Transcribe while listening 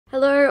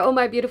Hello all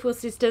my beautiful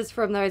sisters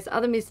from those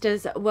other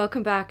misters,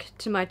 welcome back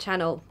to my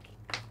channel.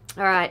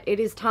 Alright, it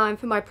is time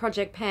for my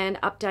project pan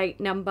update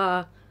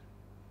number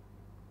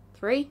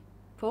 3,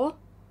 4?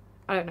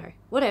 I don't know,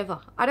 whatever.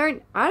 I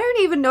don't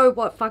even know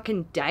what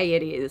fucking day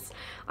it is.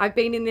 I've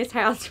been in this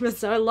house for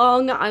so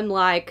long, I'm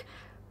like,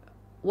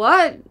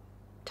 what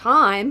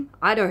time?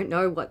 I don't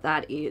know what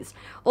that is.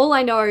 All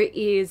I know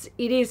is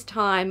it is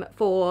time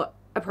for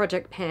a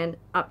project pan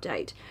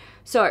update.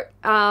 So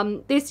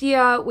this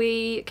year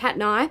Kat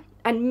and I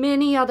and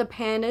many other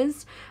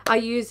panners are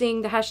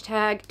using the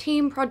hashtag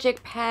Team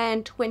Project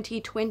Pan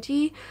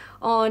 2020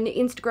 on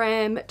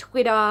Instagram,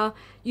 Twitter,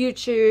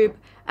 YouTube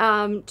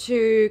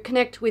to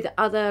connect with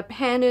other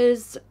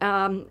panners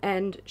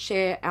and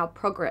share our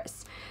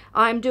progress.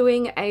 I'm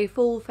doing a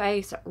full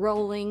face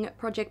rolling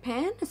project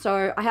pan,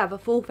 so I have a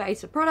full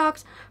face of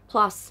products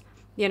plus,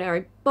 you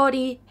know,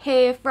 body,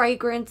 hair,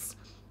 fragrance,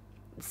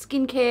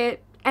 skincare,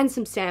 and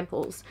some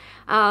samples.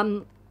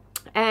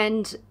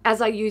 And as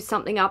I use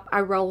something up,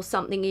 I roll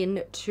something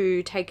in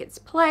to take its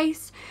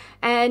place.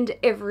 And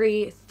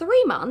every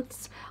 3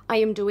 months, I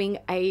am doing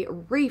a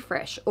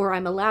refresh, or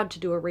I'm allowed to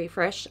do a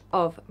refresh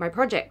of my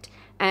project.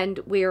 And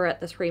we're at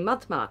the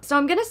 3-month mark. So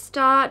I'm going to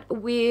start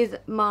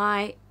with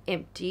my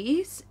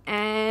empties.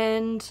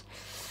 And,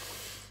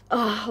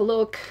 oh,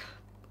 look,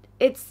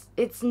 it's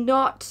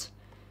not,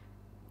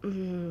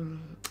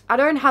 I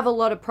don't have a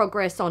lot of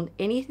progress on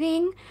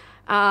anything.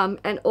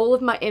 And all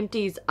of my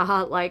empties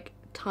are like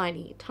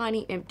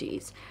tiny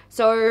empties.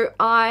 So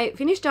I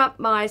finished up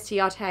my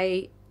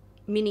Tarte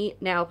mini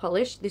nail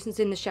polish. This is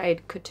in the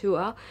shade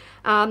Couture.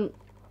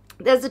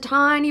 There's a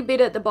tiny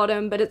bit at the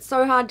bottom, but it's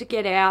so hard to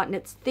get out and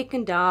it's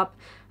thickened up.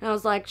 And I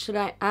was like, should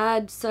I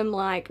add some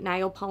like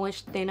nail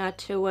polish thinner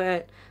to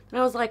it? And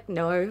I was like,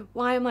 no,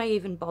 why am I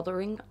even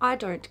bothering? I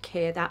don't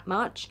care that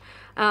much.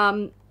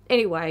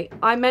 Anyway,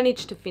 I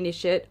managed to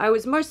finish it. I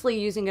was mostly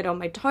using it on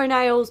my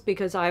toenails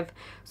because I've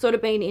sort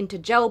of been into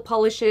gel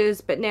polishes,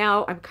 but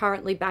now I'm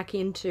currently back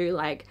into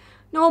like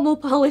normal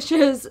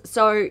polishes.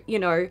 So, you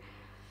know,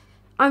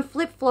 I'm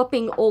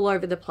flip-flopping all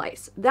over the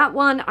place. That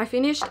one I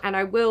finished and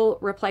I will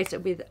replace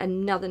it with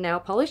another nail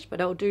polish, but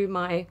I'll do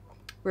my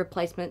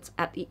replacements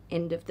at the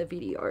end of the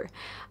video.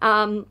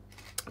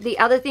 The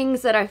other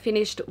things that I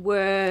finished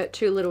were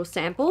 2 little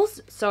samples.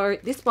 So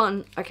this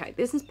one, okay,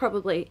 this is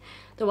probably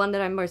the one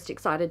that I'm most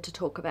excited to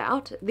talk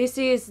about. This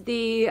is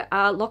the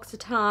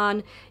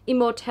L'Occitane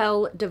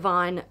Immortelle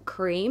Divine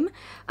Cream.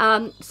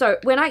 So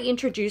when I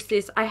introduced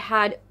this, I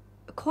had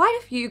quite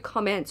a few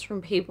comments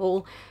from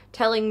people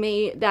telling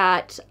me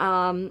that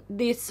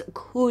this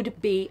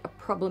could be a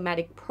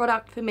problematic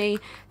product for me.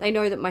 They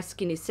know that my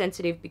skin is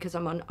sensitive because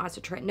I'm on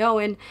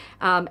isotretinoin,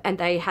 and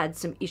they had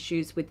some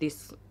issues with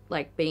this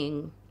like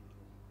being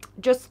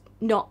just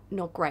not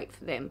great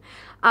for them.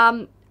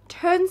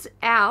 Turns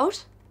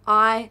out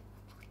I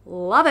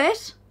love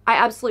it. I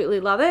absolutely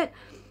love it.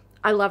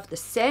 I love the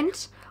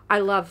scent. I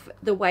love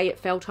the way it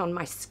felt on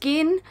my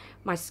skin.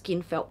 My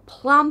skin felt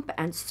plump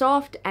and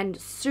soft and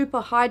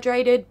super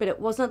hydrated, but it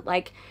wasn't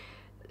like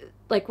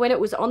when it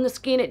was on the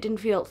skin, it didn't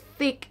feel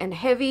thick and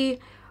heavy.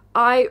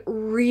 I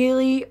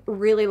really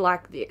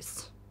like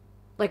this.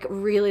 Like,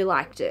 really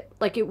liked it.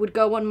 Like, it would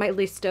go on my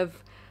list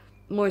of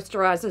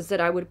moisturizers that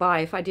I would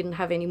buy if I didn't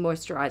have any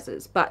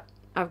moisturizers, but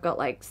I've got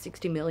like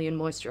 60 million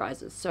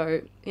moisturizers,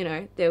 so you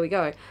know, there we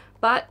go.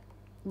 But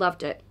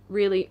loved it,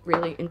 really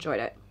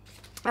enjoyed it.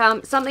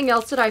 Something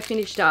else that I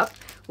finished up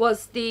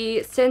was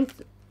the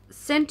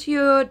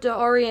Ceinture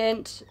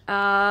d'Orient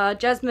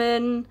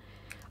Jasmine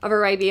of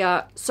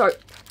Arabia soap.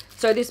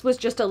 So this was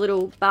just a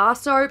little bar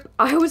soap.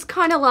 I was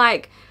kind of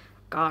like,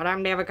 God,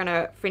 I'm never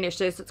gonna finish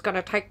this. It's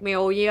gonna take me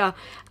all year.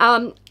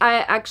 I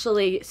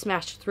actually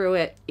smashed through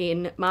it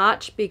in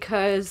March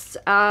because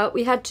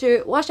we had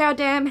to wash our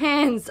damn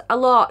hands a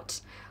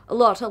lot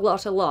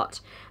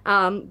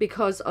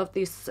because of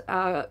this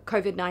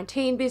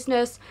COVID-19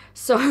 business.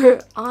 So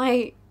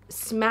I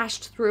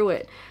smashed through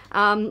it.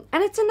 And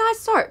it's a nice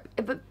soap,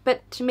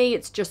 but to me,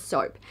 it's just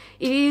soap.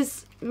 It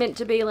is meant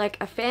to be like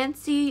a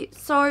fancy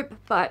soap,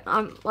 but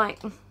I'm like,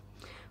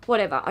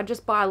 whatever. I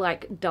just buy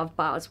like Dove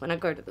bars when I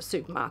go to the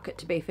supermarket,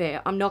 to be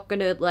fair. I'm not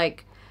gonna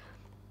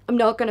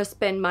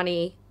spend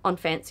money on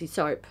fancy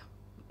soap.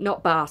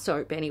 Not bar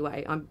soap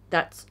anyway. I'm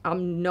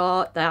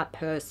not that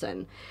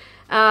person.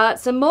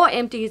 Some more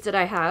empties that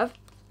I have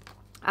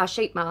are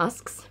sheet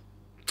masks.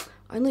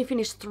 I only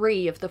finished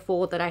 3 of the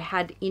 4 that I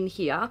had in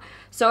here.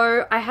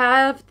 So I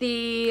have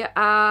the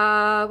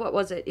what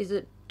was it? Is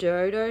it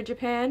Dodo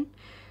Japan?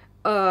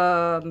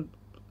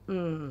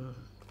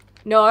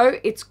 No,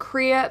 it's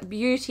Crea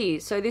Beauty.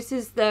 So this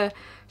is the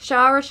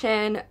Shah Rukh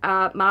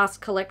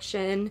mask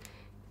collection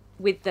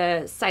with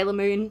the Sailor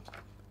Moon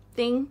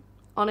thing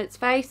on its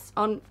face,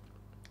 on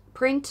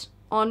print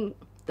on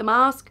the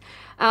mask.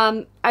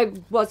 I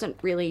wasn't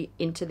really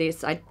into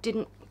this. I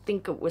didn't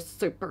think it was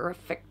super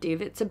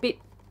effective. It's a bit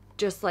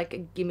just like a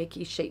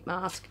gimmicky sheet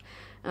mask.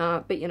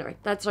 But you know,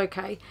 that's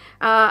okay.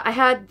 I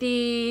had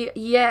the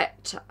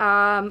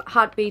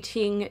Heart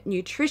Beating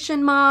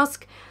Nutrition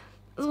Mask.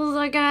 This was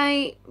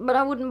okay, but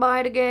I wouldn't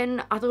buy it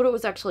again. I thought it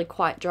was actually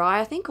quite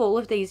dry. I think all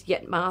of these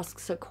Yet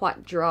masks are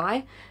quite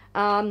dry.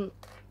 And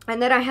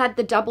then I had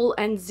the Double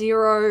and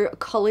Zero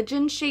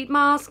collagen sheet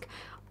mask.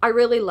 I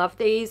really love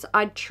these.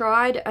 I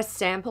tried a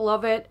sample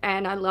of it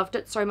and I loved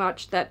it so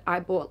much that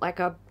I bought like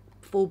a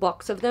full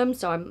box of them,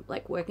 so I'm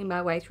like working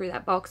my way through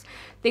that box.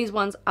 These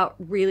ones are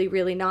really,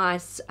 really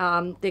nice.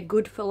 They're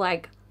good for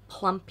like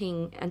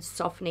plumping and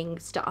softening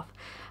stuff.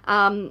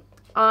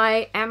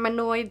 I am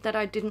annoyed that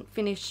I didn't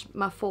finish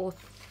my 4th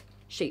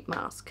sheet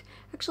mask.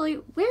 Actually,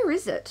 where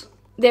is it?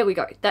 There we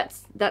go.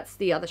 That's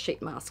the other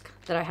sheet mask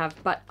that I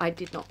have, but I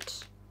did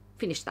not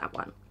finish that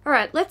one. All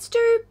right, let's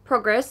do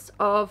progress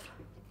of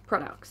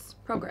products.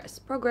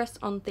 Progress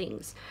on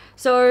things.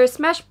 So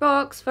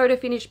Smashbox Photo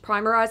Finish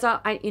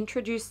Primerizer. I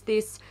introduced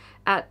this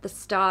at the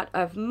start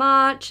of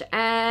March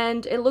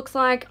and it looks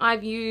like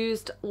I've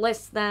used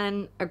less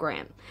than a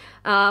gram.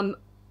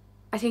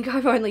 I think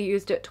I've only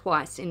used it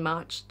twice in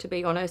March, to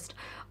be honest.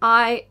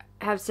 I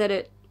have said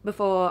it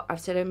before,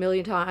 I've said it a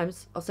million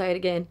times, I'll say it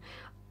again.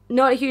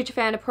 Not a huge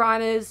fan of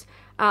primers.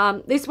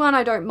 This one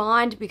I don't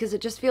mind because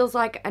it just feels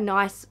like a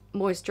nice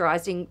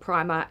moisturizing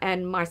primer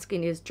and my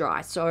skin is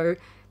dry, so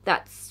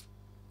that's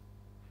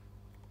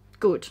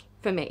good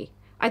for me.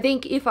 I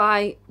think if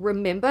I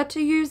remember to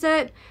use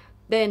it,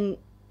 then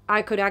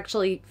I could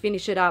actually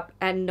finish it up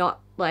and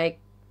not like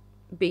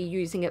be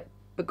using it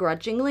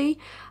begrudgingly.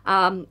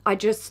 I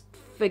just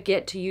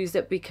forget to use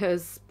it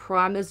because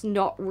primer's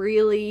not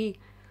really,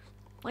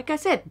 like I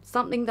said,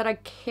 something that I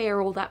care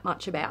all that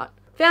much about.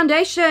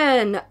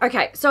 Foundation.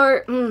 Okay,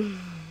 so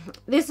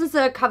this is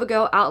a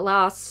Covergirl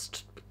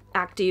Outlast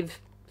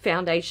Active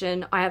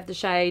Foundation. I have the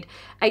shade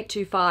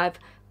 825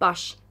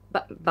 Buff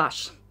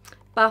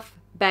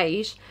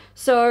Beige.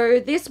 So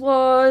this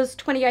was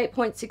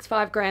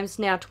 28.65 grams,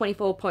 now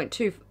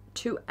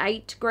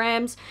 24.228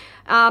 grams.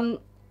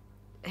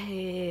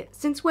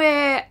 Since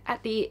we're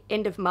at the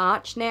end of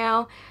March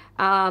now,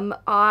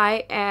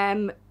 I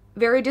am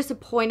very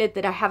disappointed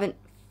that I haven't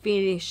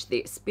finished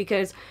this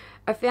because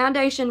a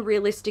foundation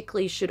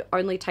realistically should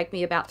only take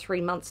me about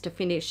 3 months to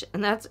finish,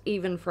 and that's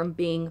even from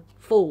being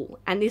full,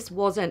 and this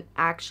wasn't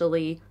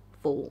actually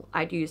full.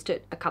 I'd used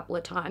it a couple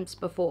of times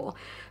before.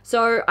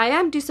 So I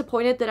am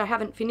disappointed that I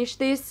haven't finished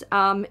this,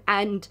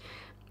 and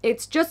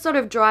it's just sort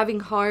of driving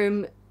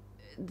home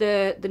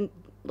the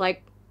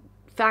like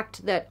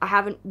fact that I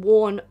haven't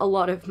worn a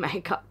lot of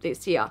makeup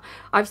this year.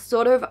 I've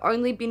sort of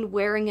only been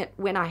wearing it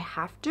when I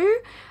have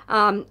to.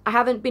 I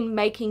haven't been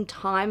making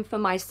time for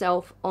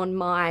myself on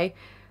my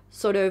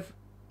sort of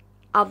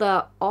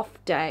other off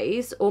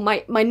days, or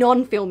my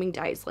non-filming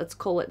days, let's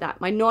call it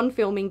that, my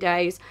non-filming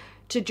days,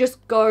 to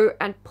just go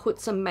and put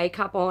some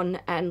makeup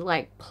on and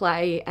like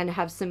play and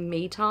have some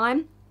me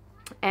time.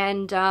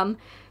 And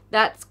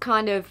that's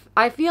kind of,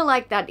 I feel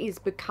like that is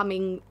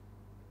becoming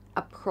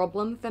a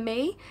problem for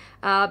me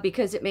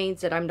because it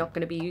means that I'm not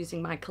going to be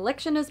using my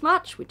collection as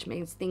much, which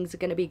means things are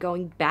going to be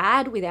going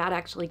bad without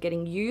actually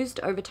getting used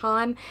over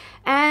time,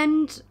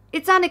 and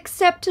it's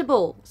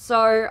unacceptable.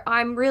 So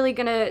I'm really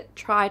going to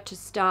try to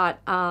start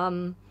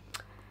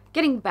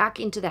getting back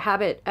into the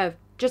habit of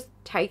just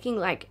taking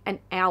like an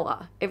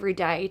hour every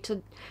day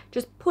to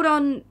just put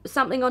on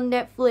something on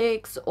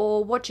Netflix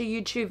or watch a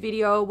YouTube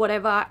video or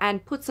whatever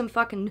and put some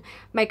fucking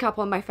makeup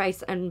on my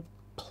face and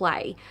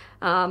play.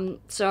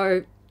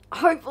 So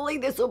hopefully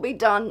this will be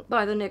done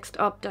by the next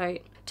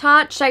update.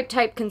 Tarte Shape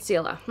Tape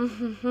Concealer.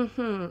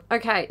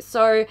 Okay,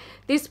 so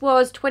this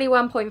was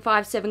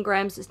 21.57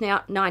 grams. It's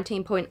now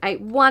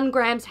 19.81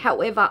 grams.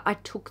 However, I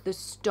took the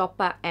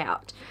stopper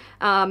out.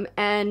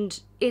 And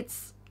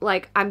it's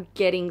like, I'm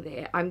getting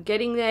there. I'm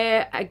getting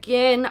there.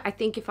 Again, I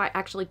think if I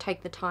actually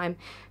take the time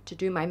to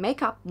do my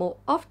makeup more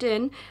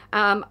often,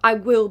 I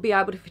will be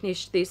able to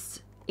finish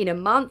this in a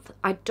month.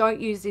 I don't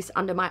use this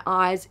under my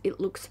eyes. It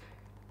looks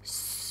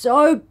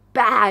so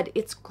bad.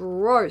 It's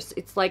gross.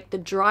 It's like the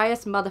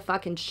driest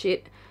motherfucking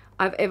shit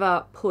I've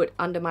ever put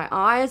under my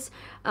eyes,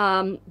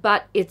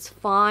 but it's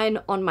fine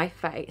on my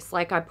face.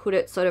 Like, I put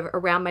it sort of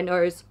around my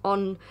nose,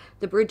 on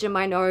the bridge of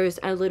my nose,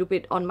 and a little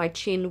bit on my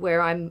chin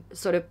where I'm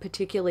sort of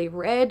particularly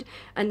red,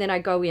 and then I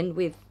go in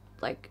with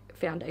like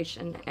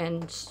foundation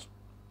and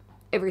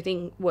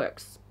everything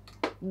works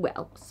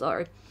well.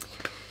 So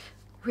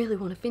really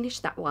want to finish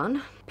that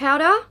one.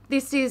 Powder.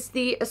 This is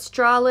the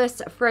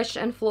Australis Fresh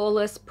and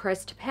Flawless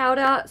Pressed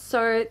Powder.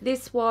 So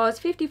this was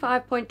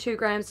 55.2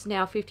 grams,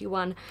 now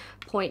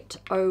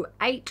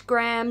 51.08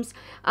 grams.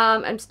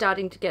 I'm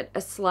starting to get a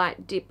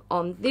slight dip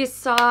on this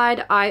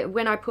side.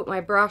 When I put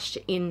my brush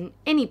in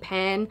any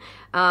pan,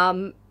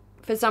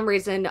 for some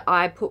reason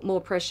I put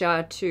more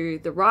pressure to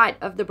the right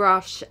of the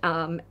brush,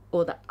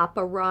 or the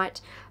upper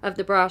right of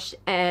the brush,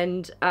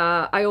 and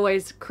I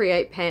always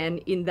create pan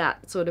in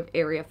that sort of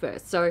area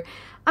first. So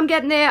I'm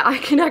getting there. I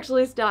can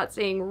actually start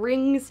seeing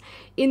rings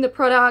in the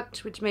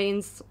product, which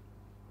means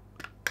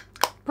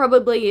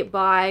probably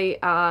by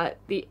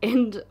the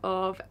end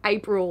of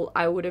April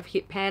I would have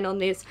hit pan on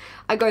this.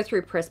 I go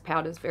through pressed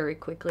powders very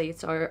quickly,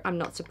 so I'm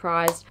not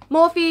surprised.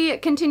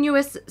 Morphe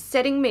Continuous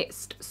Setting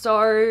Mist.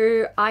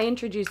 So I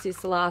introduced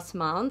this last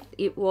month.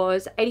 It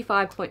was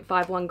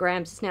 85.51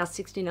 grams. It's now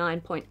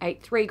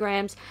 69.83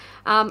 grams.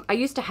 I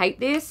used to hate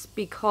this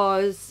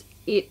because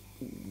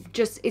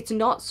it's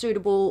not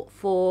suitable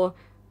for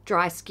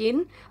dry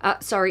skin,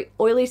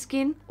 oily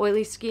skin,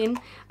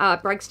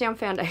 breaks down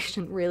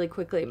foundation really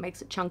quickly. It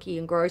makes it chunky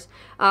and gross,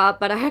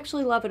 but I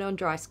actually love it on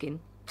dry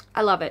skin.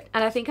 I love it,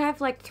 and I think I have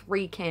like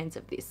 3 cans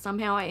of this.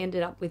 Somehow I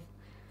ended up with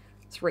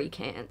 3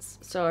 cans,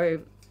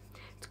 so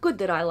it's good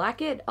that I like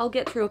it. I'll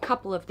get through a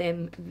couple of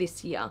them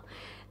this year.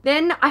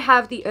 Then I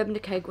have the Urban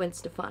Decay Gwen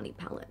Stefani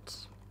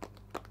palette.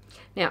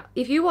 Now,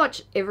 if you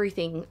watch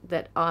everything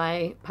that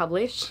I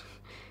publish,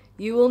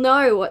 you will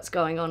know what's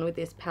going on with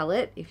this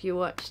palette. If you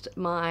watched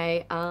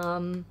my,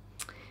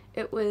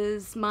 it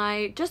was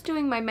my, just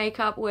doing my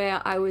makeup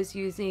where I was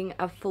using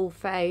a full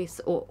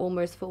face or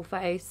almost full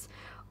face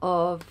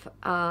of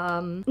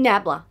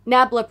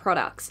Nabla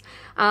products.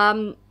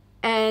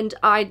 And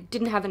I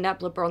didn't have a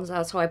Nabla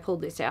bronzer, so I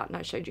pulled this out and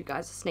I showed you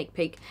guys a sneak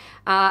peek.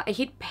 I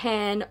hit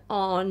pan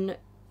on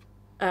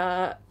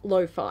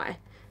Lo-Fi.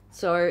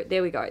 So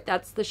there we go.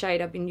 That's the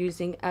shade I've been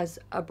using as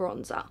a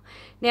bronzer.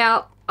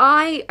 Now,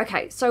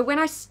 okay, so when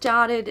I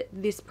started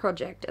this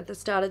project at the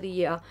start of the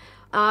year,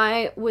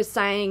 I was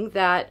saying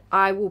that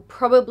I will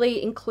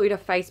probably include a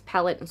face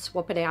palette and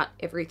swap it out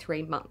every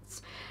 3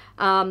 months.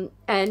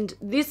 And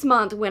this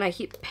month when I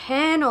hit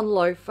pan on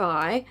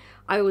Lo-Fi,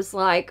 I was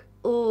like,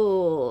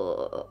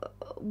 oh,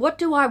 what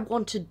do I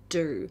want to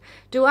do?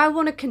 Do I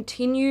want to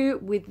continue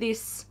with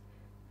this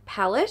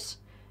palette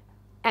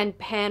and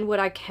pan what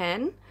I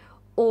can?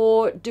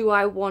 Or do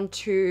I want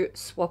to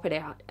swap it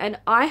out? And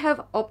I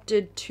have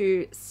opted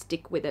to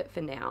stick with it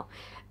for now.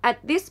 At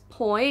this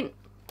point,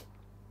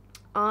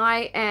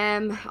 I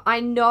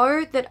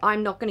know that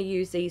I'm not going to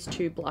use these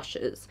 2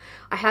 blushes.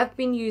 I have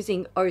been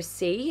using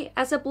OC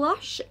as a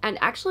blush and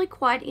actually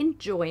quite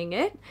enjoying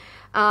it.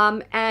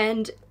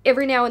 And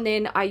every now and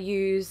then I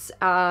use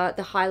the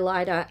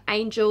highlighter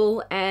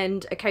Angel,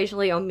 and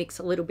occasionally I'll mix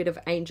a little bit of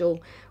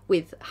Angel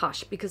with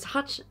Hush, because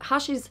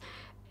Hush is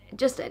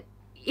just an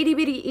itty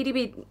bitty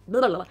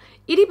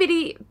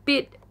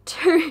bit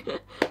too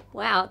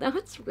wow,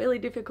 that's really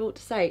difficult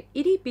to say,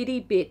 itty bitty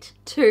bit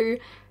too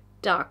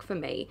dark for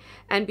me.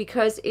 And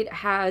because it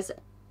has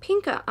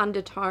pinker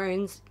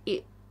undertones,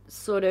 it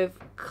sort of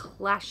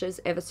clashes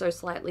ever so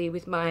slightly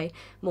with my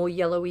more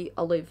yellowy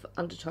olive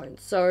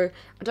undertones, so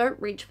I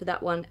don't reach for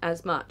that one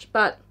as much.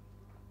 But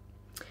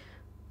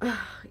I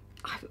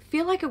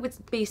feel like it would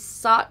be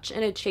such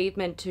an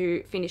achievement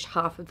to finish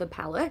half of the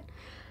palette,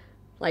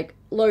 like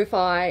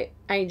Lo-Fi,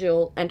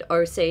 Angel, and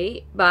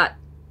OC, but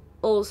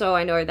also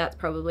I know that's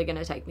probably going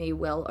to take me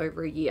well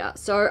over a year.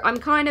 So I'm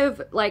kind of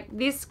like,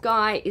 this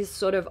guy is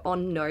sort of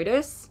on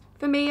notice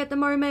for me at the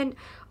moment.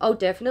 I'll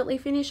definitely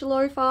finish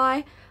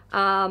Lo-Fi,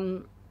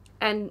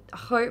 and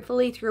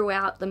hopefully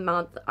throughout the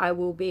month I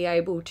will be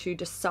able to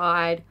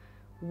decide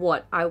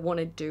what I want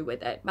to do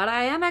with it. But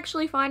I am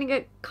actually finding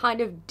it kind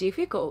of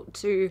difficult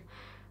to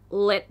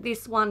let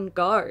this one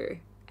go,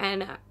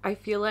 and I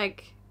feel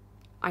like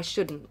I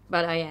shouldn't,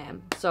 but I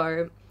am.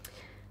 So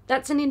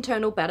that's an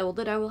internal battle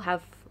that I will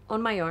have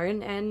on my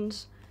own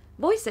and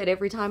voice it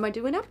every time I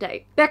do an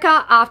update.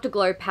 Becca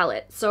Afterglow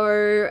palette.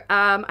 So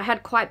I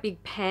had quite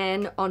big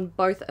pan on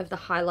both of the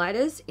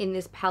highlighters in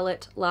this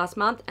palette last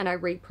month, and I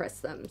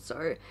repressed them.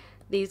 So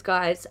these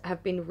guys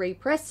have been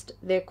repressed.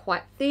 They're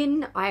quite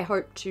thin. I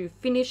hope to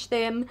finish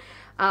them.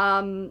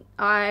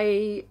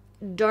 I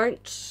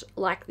don't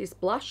like this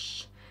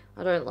blush.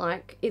 I don't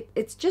like it.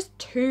 It's just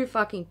too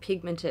fucking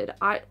pigmented.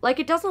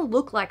 It doesn't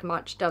look like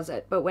much, does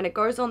it? But when it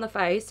goes on the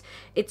face,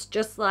 it's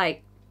just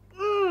like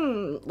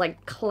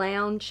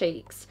clown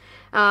cheeks.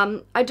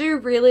 I do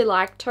really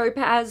like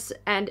Topaz,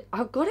 and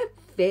I've got a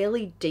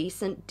fairly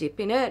decent dip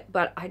in it,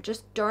 but I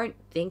just don't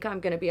think I'm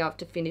going to be able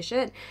to finish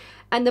it.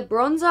 And the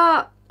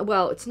bronzer,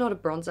 well, it's not a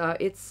bronzer,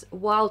 it's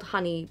Wild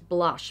Honey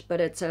Blush,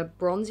 but it's a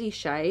bronzy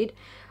shade.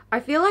 I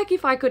feel like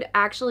if I could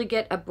actually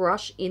get a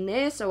brush in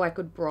there so I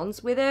could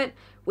bronze with it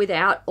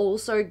without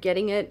also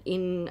getting it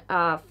in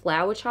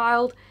Flower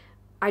Child,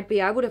 I'd be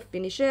able to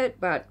finish it.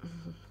 But,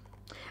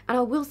 and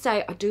I will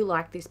say, I do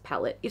like this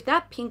palette. If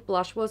that pink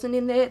blush wasn't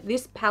in there,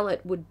 this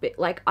palette would be,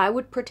 like, I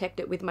would protect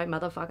it with my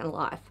motherfucking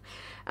life.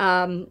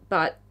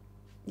 But,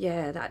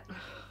 yeah, that, I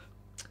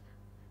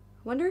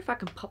wonder if I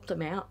can pop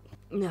them out.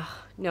 No.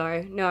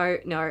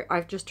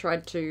 I've just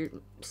tried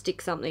to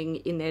stick something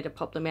in there to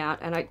pop them out,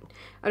 and I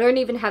don't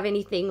even have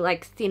anything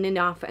like thin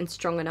enough and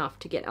strong enough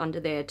to get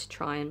under there to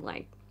try and,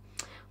 like,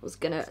 I was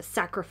gonna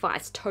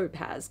sacrifice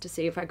Topaz to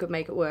see if I could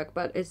make it work,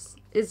 but it's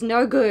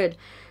no good.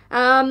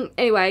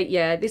 Anyway,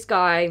 yeah, this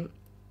guy,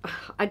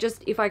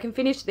 if I can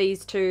finish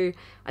these two,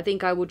 I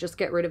think I will just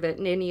get rid of it,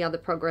 and any other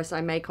progress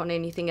I make on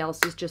anything else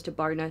is just a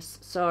bonus.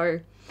 So,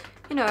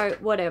 you know,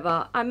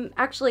 whatever.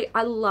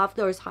 I love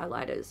those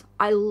highlighters.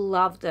 I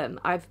love them.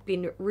 I've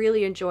been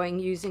really enjoying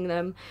using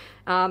them.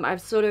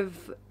 I've sort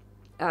of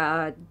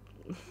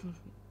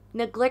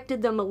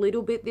neglected them a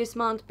little bit this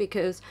month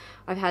because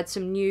I've had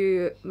some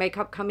new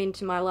makeup come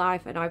into my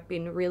life, and I've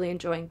been really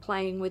enjoying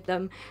playing with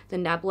them. The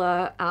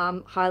Nabla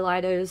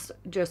highlighters,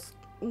 just,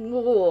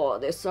 whoa,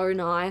 they're so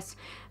nice.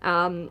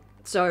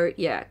 So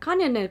yeah,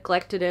 kind of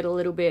neglected it a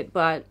little bit,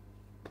 but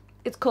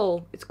it's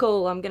cool. It's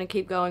cool. I'm gonna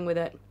keep going with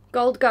it.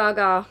 Gold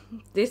Gaga.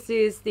 This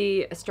is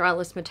the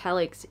Australis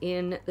Metalix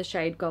in the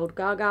shade Gold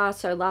Gaga.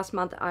 So last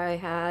month I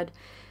had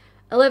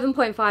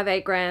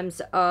 11.58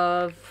 grams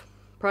of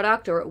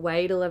product, or it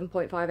weighed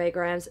 11.58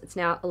 grams. It's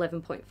now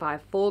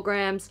 11.54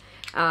 grams.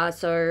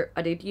 So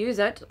I did use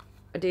it.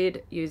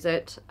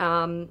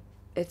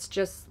 It's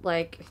just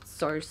like, it's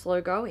so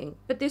slow going,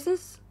 but this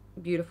is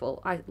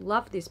beautiful. I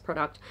love this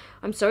product.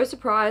 I'm so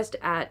surprised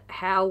at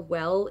how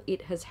well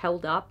it has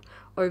held up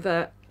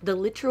over the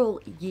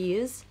literal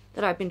years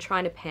that I've been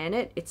trying to pan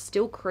it. It's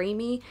still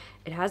creamy.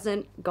 It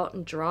hasn't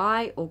gotten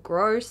dry or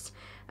gross.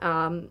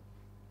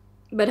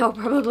 But I'll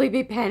probably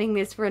be panning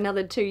this for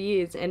another 2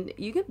 years, and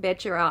you can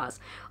bet your ass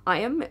I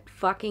am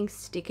fucking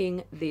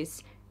sticking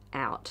this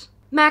out.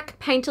 MAC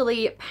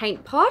Painterly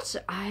Paint Pot.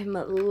 I'm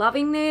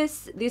loving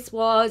this. This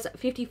was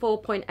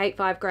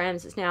 54.85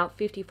 grams. It's now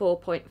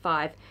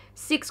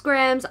 54.56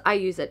 grams. I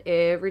use it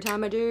every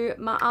time I do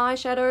my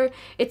eyeshadow.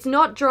 It's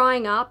not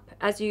drying up,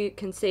 as you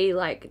can see,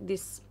 like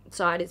this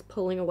side is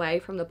pulling away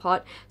from the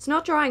pot. It's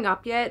not drying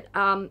up yet.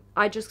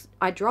 I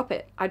drop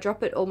it. I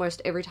drop it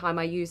almost every time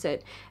I use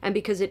it, and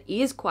because it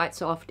is quite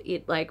soft,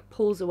 it like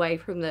pulls away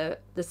from the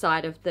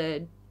side of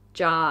the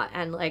jar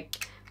and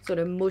like sort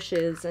of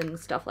mushes and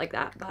stuff like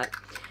that. But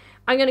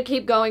I'm going to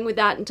keep going with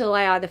that until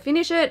I either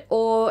finish it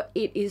or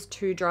it is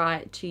too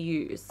dry to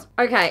use.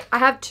 Okay, I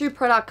have two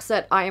products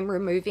that I am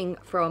removing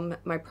from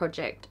my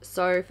project.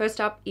 So first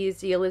up is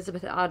the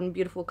Elizabeth Arden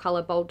Beautiful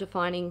Color Bold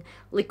Defining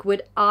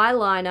Liquid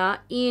Eyeliner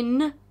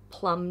in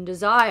Plum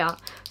Desire.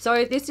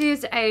 So this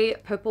is a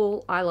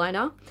purple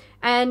eyeliner,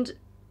 and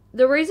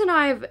the reason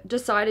I've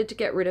decided to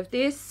get rid of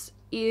this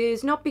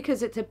is not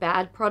because it's a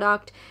bad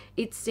product,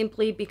 it's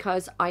simply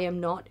because I am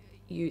not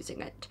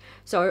using it.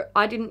 So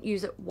I didn't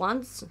use it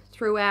once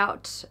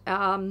throughout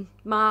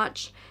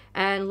March,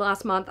 and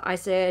last month I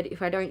said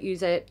if I don't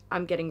use it,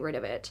 I'm getting rid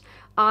of it.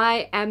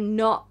 I am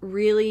not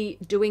really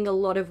doing a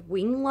lot of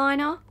wing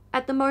liner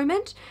at the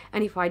moment,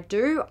 and if I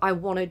do, I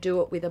want to do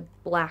it with a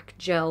black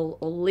gel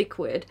or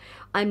liquid.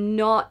 I'm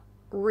not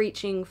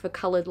reaching for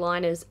colored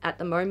liners at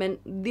the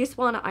moment. This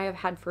one I have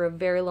had for a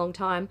very long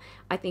time.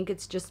 I think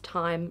it's just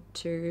time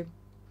to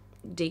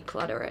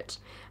declutter it.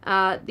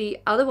 The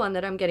other one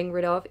that I'm getting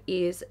rid of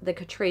is the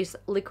Catrice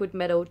Liquid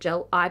Metal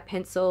Gel Eye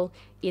Pencil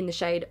in the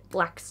shade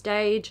Black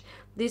Stage.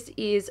 This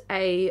is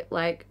a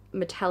like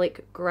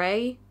metallic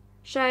gray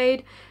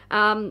shade.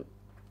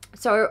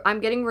 So I'm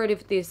getting rid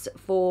of this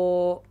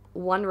for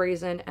one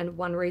reason and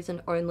one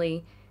reason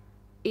only.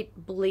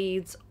 It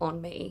bleeds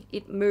on me.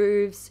 It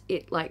moves,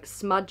 it like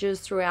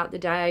smudges throughout the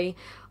day.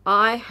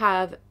 I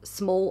have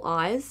small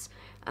eyes,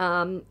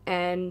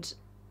 and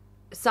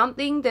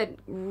something that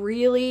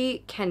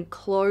really can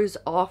close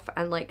off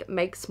and like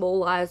make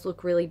small eyes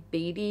look really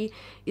beady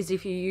is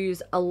if you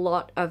use a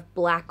lot of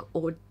black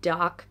or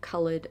dark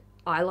colored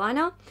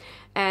eyeliner.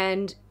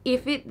 And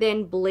if it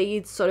then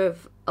bleeds sort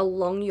of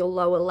along your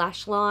lower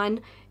lash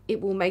line,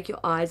 it will make your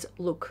eyes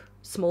look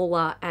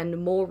smaller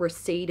and more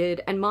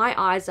receded, and my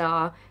eyes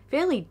are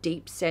fairly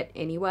deep set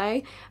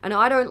anyway, and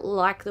I don't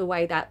like the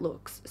way that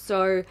looks.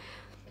 So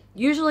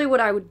usually what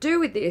I would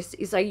do with this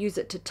is I use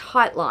it to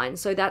tight line,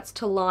 so that's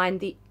to line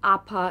the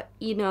upper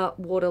inner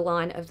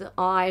waterline of the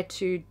eye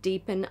to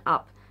deepen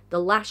up the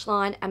lash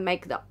line and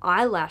make the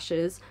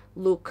eyelashes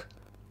look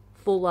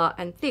fuller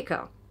and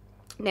thicker.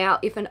 Now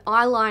if an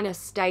eyeliner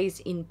stays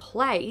in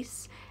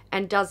place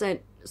and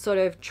doesn't sort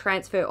of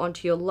transfer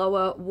onto your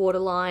lower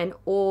waterline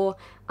or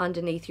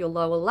underneath your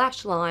lower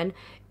lash line,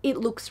 it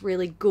looks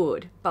really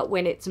good. But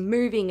when it's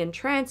moving and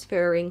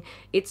transferring,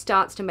 it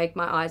starts to make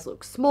my eyes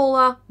look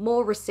smaller,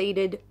 more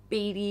receded,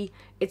 beady.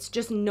 It's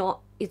just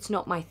not, it's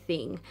not my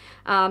thing.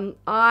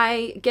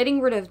 Getting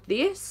rid of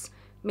this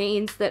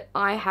means that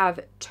I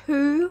have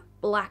two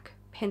black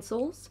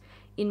pencils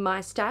in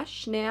my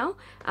stash now.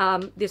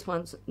 This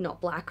one's not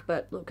black,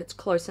 but look, it's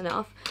close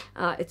enough.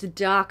 It's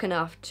dark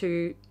enough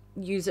to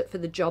use it for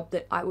the job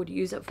that I would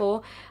use it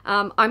for.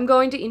 I'm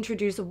going to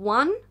introduce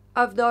one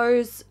of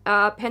those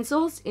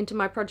pencils into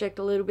my project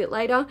a little bit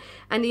later,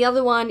 and the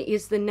other one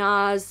is the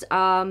NARS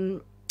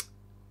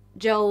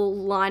gel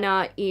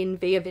liner in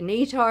Via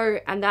Veneto,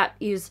 and that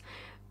is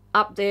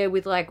up there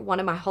with like one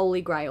of my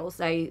holy grails.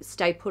 They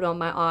stay put on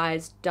my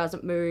eyes,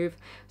 doesn't move.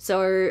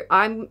 So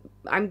I'm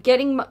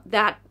getting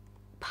that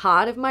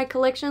part of my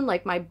collection,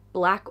 like my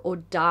black or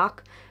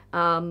dark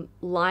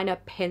liner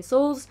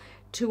pencils,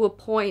 to a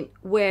point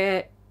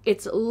where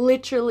it's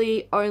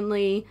literally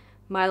only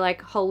my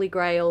like holy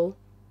grail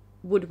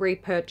would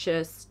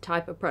repurchase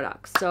type of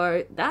products.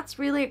 So that's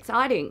really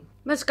exciting.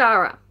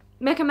 Mascara.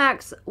 Mecca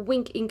Max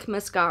Wink Ink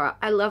Mascara.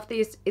 I love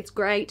this. It's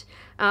great.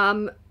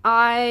 Mine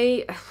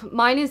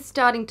is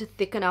starting to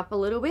thicken up a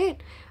little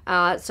bit.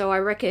 So I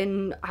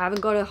reckon I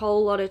haven't got a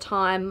whole lot of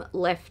time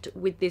left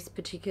with this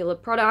particular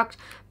product,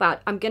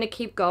 but I'm going to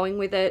keep going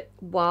with it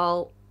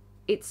while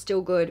it's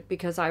still good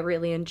because I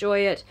really enjoy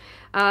it.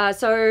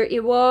 So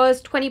it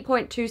was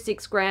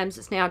 20.26 grams.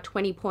 It's now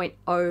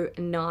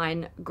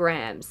 20.09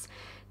 grams.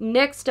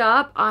 Next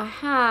up, I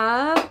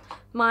have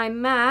my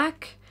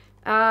MAC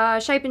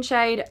Shape and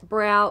Shade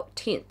Brow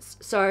Tints.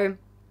 So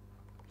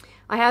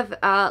I have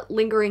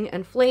Lingering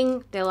and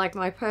Fling. They're like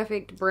my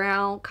perfect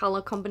brow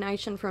color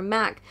combination from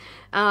MAC.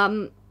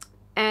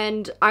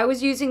 And I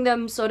was using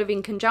them sort of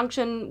in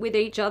conjunction with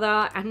each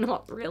other and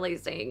not really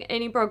seeing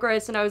any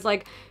progress. And I was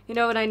like, you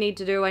know what I need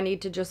to do? I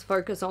need to just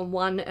focus on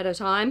one at a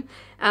time.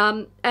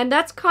 And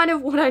that's kind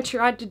of what I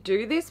tried to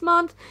do this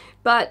month.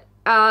 But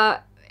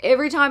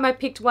every time I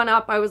picked one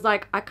up, I was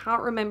like, I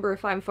can't remember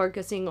if I'm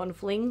focusing on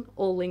Fling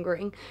or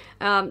Lingering.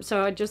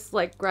 So I just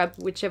like grab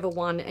whichever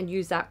one and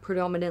use that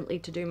predominantly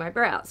to do my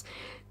brows.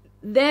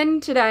 Then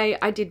today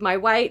I did my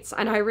weights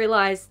and I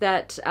realized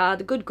that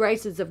the good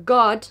graces of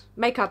God,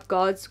 makeup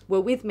gods,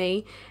 were with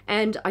me,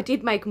 and I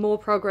did make more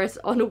progress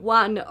on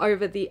one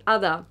over the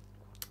other.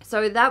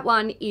 So that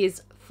one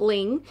is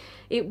Fling.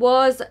 It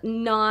was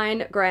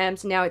 9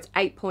 grams, now it's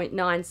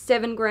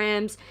 8.97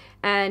 grams,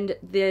 and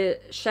the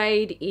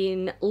shade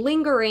in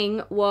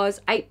Lingering was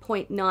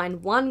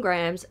 8.91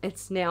 grams.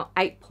 It's now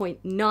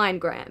 8.9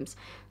 grams.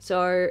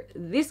 So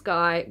this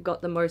guy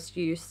got the most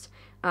use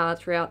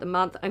throughout the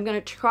month. I'm going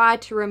to try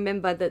to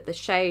remember that the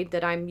shade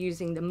that I'm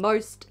using the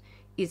most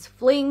is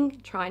Fling.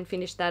 Try and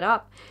finish that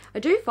up. I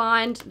do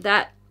find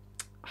that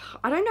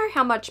I don't know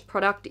how much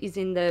product is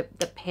in the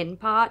pen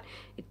part.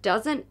 It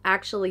doesn't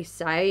actually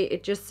say.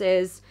 It just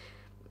says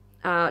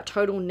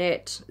total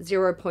net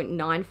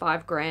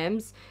 0.95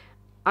 grams.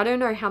 I don't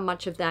know how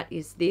much of that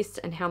is this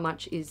and how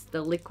much is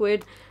the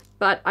liquid,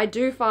 but I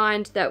do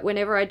find that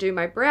whenever I do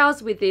my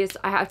brows with this,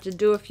 I have to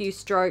do a few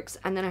strokes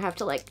and then I have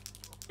to like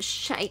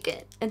shake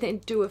it and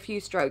then do a few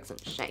strokes and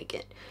shake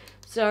it.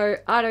 So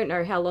I don't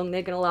know how long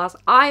they're gonna last.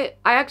 I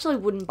actually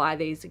wouldn't buy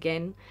these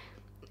again.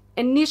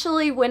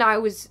 Initially, when I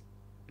was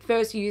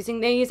first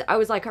using these, I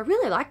was like, I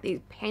really like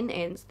these pen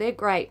ends, they're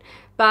great,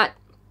 but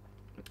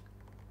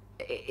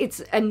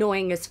it's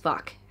annoying as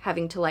fuck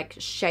having to like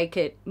shake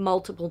it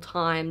multiple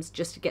times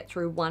just to get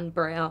through one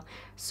brow.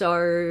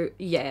 So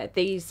yeah,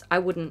 these I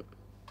wouldn't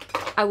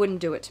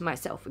do it to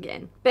myself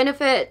again.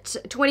 Benefit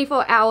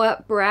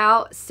 24-hour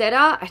brow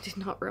setter. I did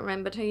not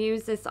remember to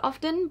use this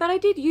often, but I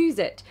did use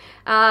it.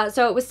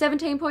 So it was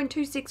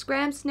 17.26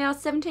 grams, now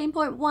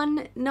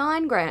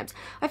 17.19 grams.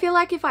 I feel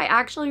like if I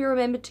actually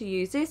remembered to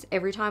use this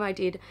every time I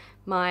did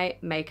my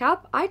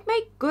makeup, I'd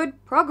make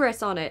good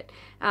progress on it.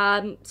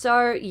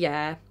 So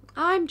yeah,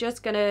 I'm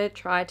just gonna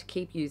try to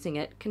keep using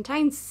it.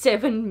 Contains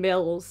 7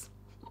 mils.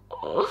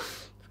 Oh,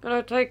 it's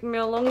gonna take me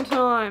a long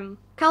time.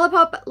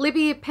 Colourpop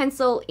Lippie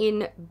Pencil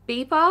in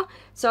Beeper.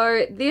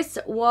 So this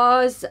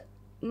was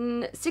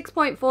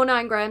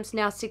 6.49 grams,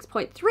 now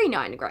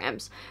 6.39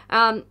 grams.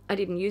 I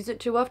didn't use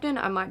it too often.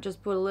 I might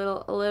just put a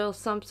little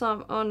some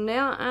on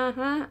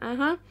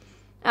now.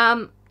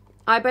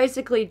 I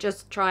basically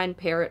just try and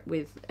pair it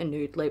with a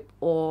nude lip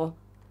or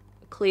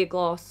clear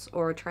gloss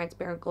or a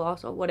transparent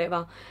gloss or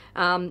whatever,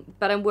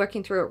 but I'm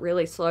working through it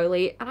really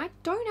slowly, and I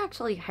don't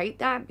actually hate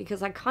that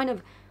because I kind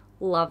of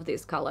love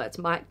this color. It's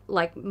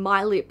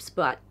my lips,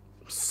 but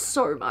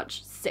so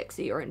much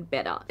sexier and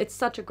better. It's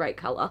such a great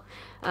color.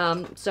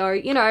 So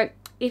you know,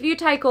 if you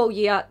take all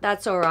year,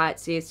 that's all right,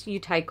 sis. You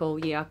take all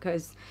year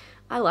because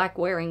I like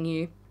wearing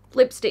you.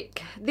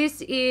 Lipstick.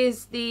 This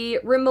is the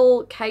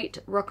Rimmel Kate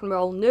Rock and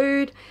Roll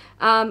Nude.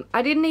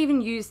 I didn't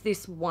even use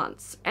this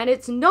once, and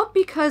it's not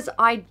because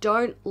I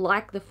don't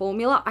like the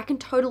formula. I can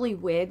totally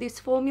wear this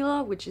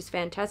formula, which is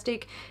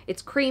fantastic.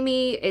 It's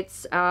creamy.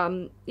 It's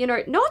you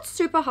know, not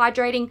super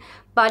hydrating,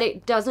 but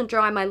it doesn't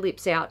dry my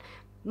lips out.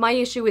 My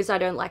issue is I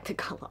don't like the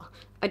color.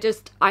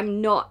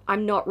 I'm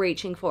not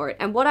reaching for it.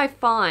 And what I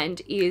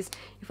find is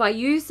if I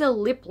use a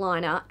lip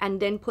liner and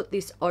then put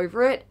this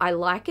over it, I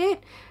like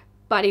it.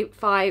 But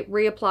if I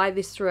reapply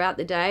this throughout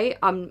the day,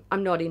 I'm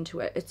not into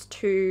it. It's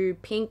too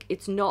pink.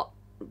 It's not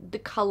the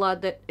color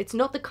it's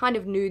not the kind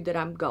of nude that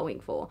I'm going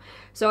for.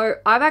 So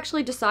I've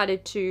actually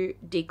decided to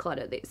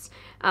declutter this.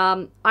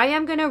 I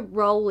am going to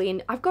roll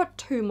in, I've got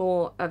 2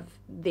 more of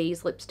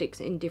these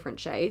lipsticks in different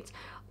shades.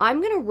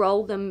 I'm going to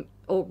roll them,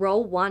 or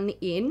roll one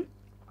in.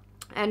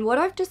 And what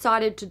I've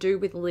decided to do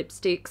with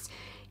lipsticks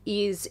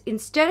is,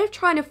 instead of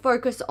trying to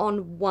focus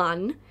on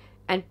one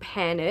and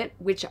pan it,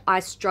 which I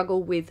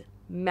struggle with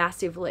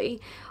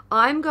massively,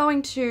 I'm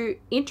going to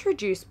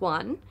introduce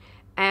one,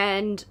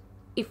 and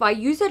if I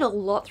use it a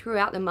lot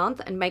throughout the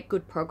month and make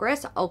good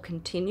progress, I'll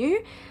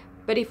continue.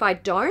 But if I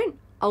don't,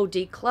 I'll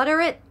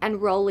declutter it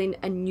and roll in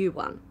a new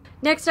one.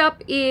 Next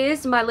up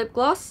is my lip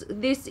gloss.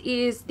 This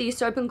is the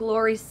Soap &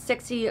 Glory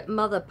Sexy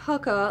Mother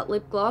Pucker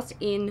lip gloss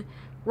in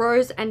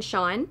Rose and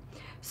Shine.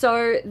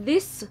 So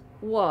this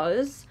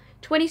was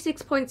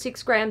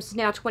 26.6 grams,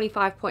 now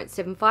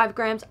 25.75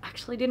 grams.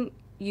 Actually didn't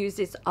use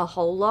this a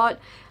whole lot.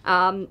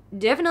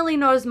 Definitely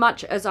not as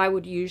much as I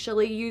would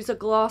usually use a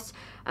gloss.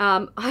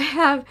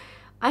 I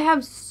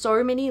have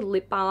so many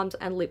lip balms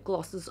and lip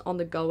glosses on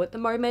the go at the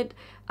moment.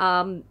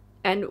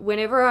 And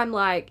whenever I'm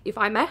like, if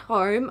I'm at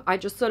home, I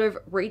just sort of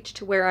reach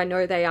to where I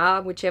know they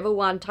are. Whichever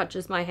one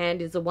touches my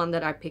hand is the one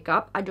that I pick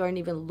up. I don't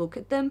even look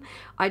at them.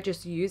 I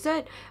just use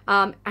it.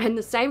 And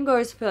the same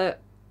goes for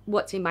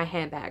what's in my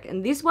handbag.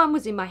 And this one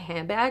was in my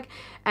handbag.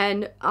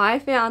 And I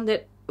found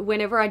that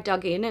whenever I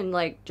dug in and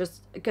like,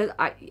 just because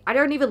I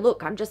don't even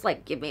look, I'm just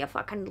like, give me a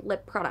fucking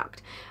lip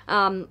product.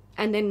 And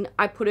then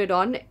I put it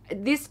on.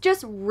 This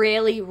just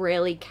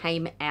rarely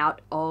came out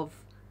of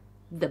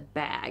the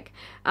bag.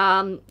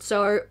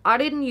 So I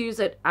didn't use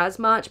it as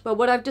much, but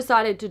what I've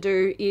decided to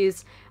do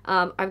is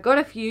I've got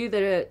a few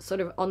that are sort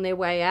of on their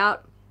way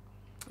out.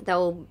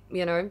 They'll,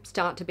 you know,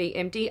 start to be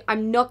empty.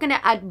 I'm not going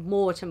to add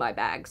more to my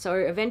bag, so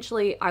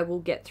eventually I will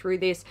get through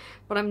this,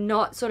 but I'm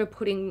not sort of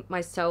putting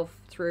myself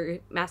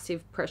through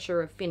massive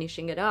pressure of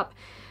finishing it up.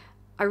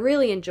 I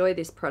really enjoy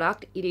this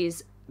product. It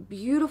is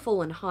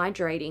beautiful and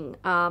hydrating.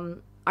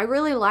 I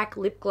really like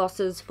lip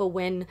glosses for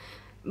when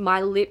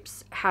my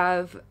lips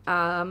have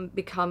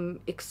become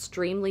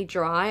extremely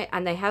dry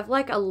and they have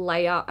like a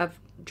layer of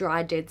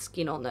dry dead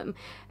skin on them,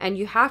 and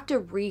you have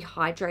to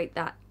rehydrate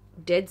that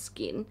dead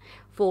skin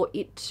for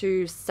it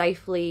to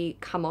safely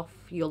come off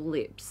your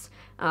lips.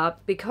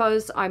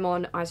 Because I'm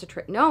on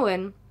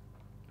isotretinoin,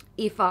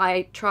 if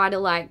I try to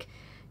like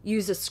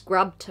use a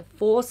scrub to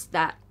force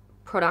that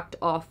product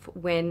off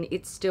when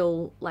it's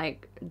still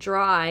like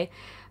dry,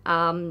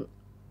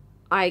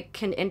 I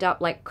can end up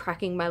like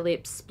cracking my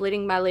lips,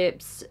 splitting my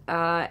lips,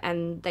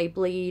 and they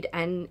bleed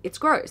and it's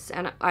gross.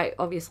 And I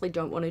obviously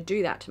don't want to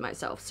do that to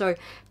myself. So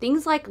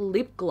things like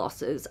lip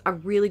glosses are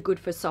really good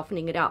for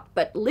softening it up,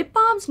 but lip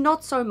balms,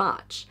 not so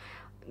much.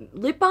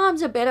 Lip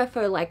balms are better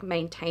for like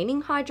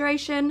maintaining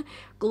hydration.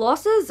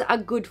 Glosses are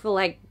good for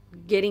like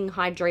getting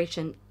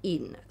hydration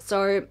in.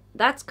 So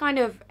that's kind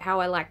of how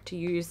I like to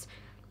use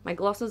my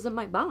glosses and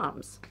my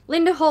balms.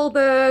 Linda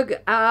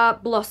Hallberg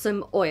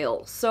Blossom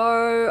Oil.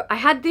 So I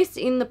had this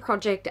in the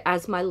project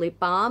as my lip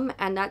balm,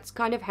 and that's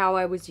kind of how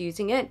I was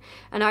using it.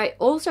 And I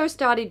also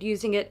started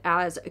using it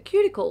as a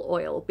cuticle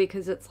oil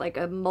because it's like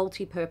a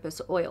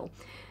multi-purpose oil.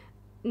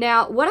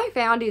 Now, what I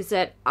found is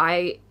that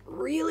I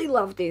really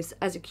love this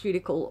as a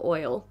cuticle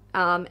oil.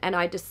 And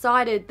I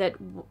decided that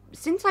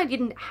since I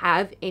didn't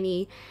have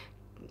any,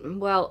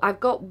 well, I've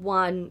got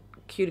one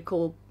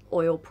cuticle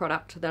oil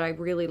product that I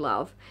really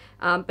love,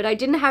 but I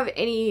didn't have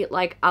any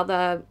like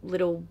other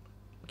little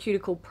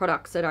cuticle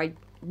products that I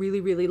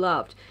really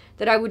loved,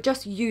 that I would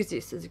just use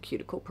this as a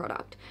cuticle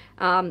product.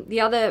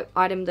 The other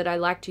item that I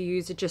like to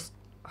use is just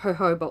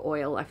jojoba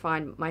oil. I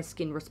find my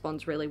skin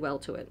responds really well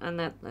to it, and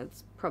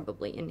that's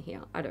probably in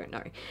here, I don't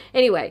know.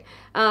 Anyway,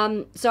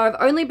 so I've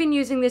only been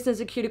using this as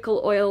a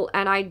cuticle oil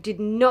and I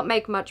did not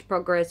make much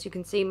progress. You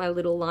can see my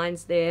little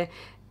lines there.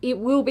 It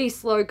will be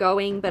slow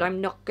going, but I'm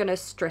not going to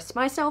stress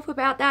myself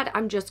about that.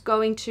 I'm just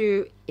going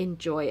to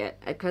enjoy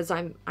it because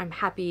I'm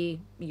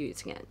happy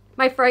using it.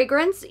 My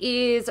fragrance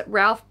is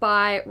Ralph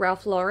by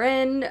Ralph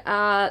Lauren.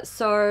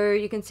 So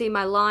you can see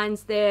my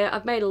lines there.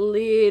 I've made a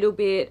little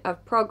bit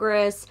of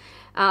progress.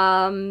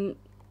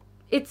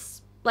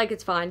 It's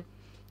fine.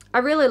 I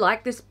really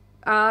like this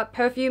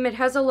perfume. It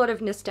has a lot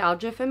of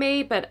nostalgia for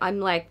me, but I'm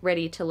like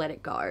ready to let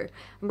it go.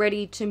 I'm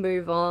ready to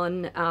move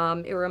on.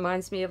 It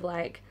reminds me of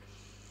like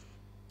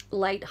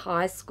late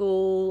high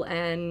school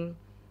and,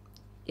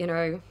 you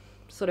know,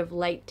 sort of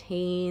late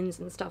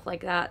teens and stuff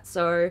like that.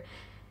 So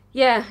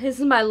yeah, this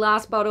is my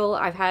last bottle.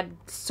 I've had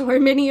so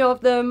many of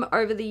them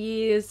over the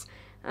years,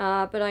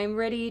 but I'm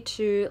ready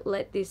to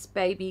let this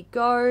baby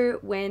go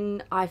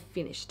when I've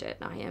finished it.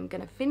 I am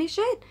going to finish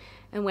it,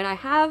 and when I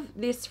have,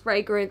 this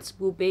fragrance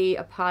will be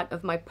a part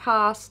of my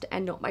past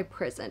and not my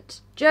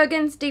present.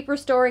 Jergens Deep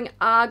Restoring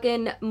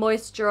Argan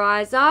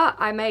Moisturizer.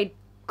 I made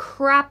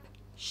crap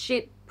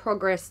shit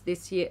progress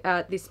this year,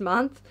 this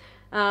month.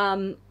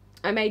 I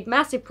made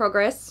massive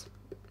progress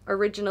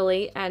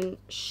originally and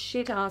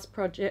shit ass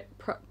progress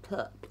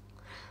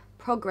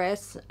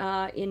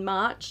in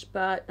March,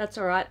 but that's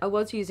all right. I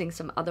was using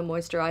some other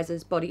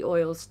moisturizers, body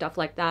oils, stuff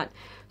like that,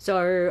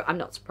 so I'm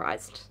not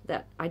surprised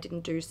that I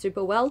didn't do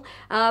super well.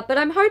 But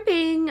I'm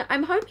hoping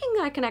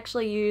I can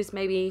actually use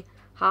maybe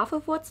half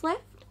of what's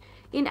left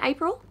in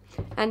April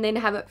and then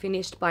have it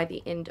finished by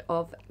the end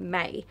of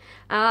May.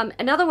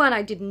 Another one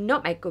I did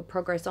not make good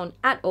progress on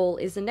at all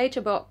is the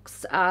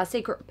NatureBox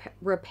Secret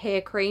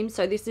Repair Cream.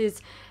 So this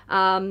is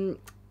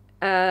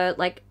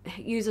like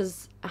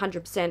uses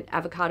 100%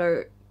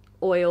 avocado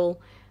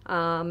oil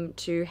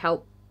to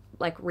help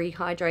like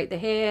rehydrate the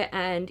hair,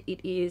 and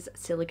it is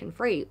silicone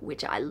free,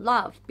 which I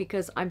love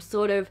because I'm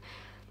sort of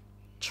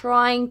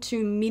trying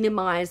to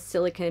minimize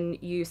silicone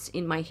use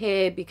in my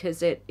hair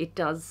because it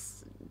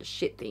does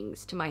shit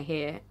things to my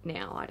hair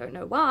now. I don't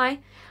know why.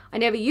 I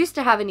never used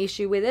to have an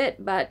issue with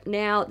it, but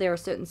now there are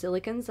certain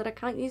silicons that I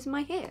can't use in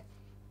my hair.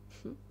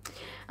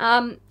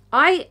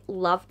 I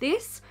love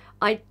this.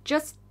 I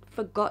just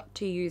forgot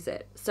to use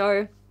it.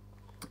 So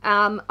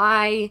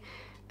I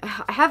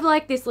have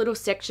like this little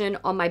section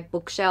on my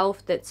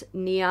bookshelf that's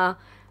near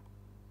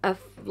a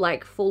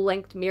like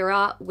full-length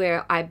mirror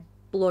where I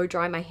blow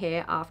dry my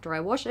hair after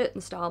I wash it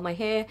and style my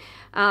hair.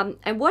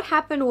 And what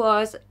happened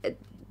was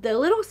the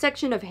little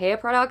section of hair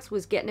products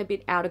was getting a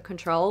bit out of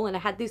control, and I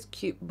had this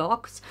cute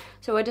box.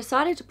 So I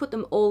decided to put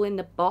them all in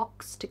the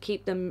box to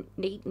keep them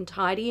neat and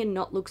tidy and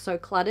not look so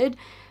cluttered.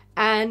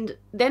 And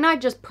then I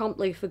just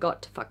promptly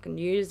forgot to fucking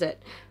use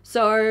it.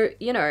 So,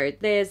 you know,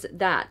 there's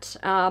that.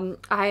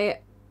 I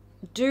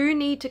do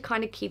need to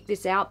kind of keep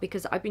this out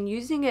because I've been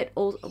using it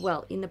all,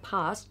 well, in the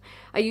past,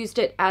 I used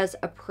it as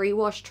a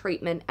pre-wash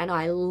treatment and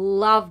I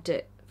loved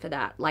it for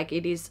that. Like,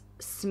 it is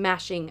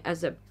smashing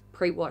as a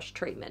pre-wash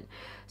treatment.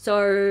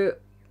 So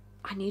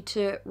I need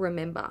to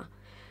remember,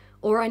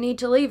 or I need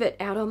to leave it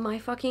out on my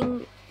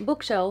fucking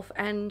bookshelf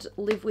and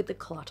live with the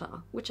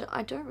clutter, which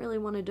I don't really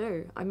want to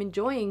do. I'm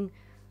enjoying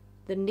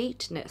the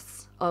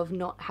neatness of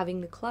not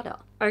having the clutter.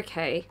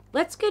 Okay,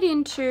 let's get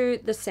into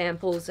the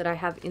samples that I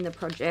have in the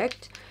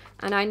project.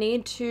 And I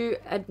need to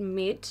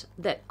admit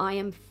that I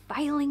am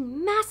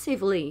failing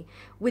massively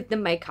with the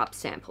makeup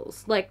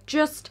samples. Like,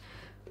 just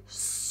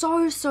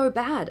so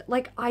bad.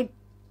 Like, I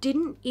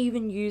didn't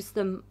even use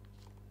them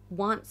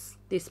once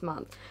this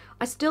month.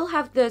 I still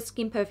have the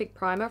Skin Perfect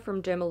primer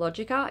from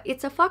Dermalogica.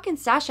 It's a fucking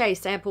sachet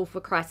sample,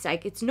 for Christ's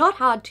sake. It's not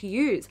hard to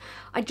use.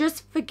 I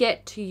just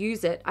forget to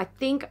use it. I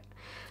think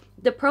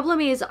the problem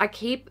is I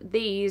keep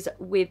these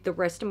with the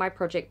rest of my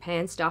Project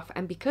Pan stuff,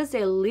 and because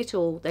they're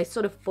little, they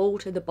sort of fall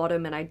to the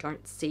bottom and I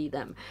don't see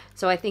them.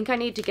 So I think I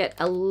need to get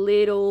a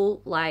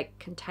little like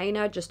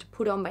container just to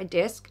put on my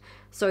desk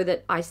so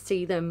that I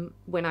see them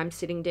when I'm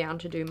sitting down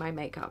to do my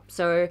makeup.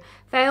 So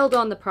failed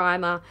on the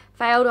primer,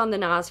 failed on the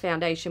NARS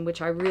foundation,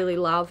 which I really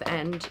love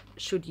and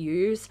should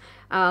use.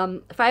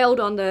 Failed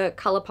on the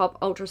Colourpop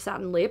Ultra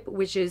Satin Lip,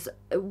 which is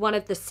one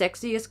of the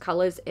sexiest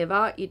colors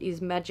ever. It is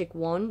Magic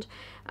Wand.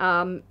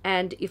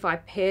 And if I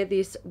pair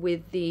this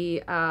with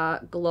the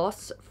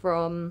gloss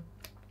from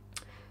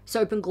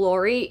Soap and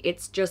Glory,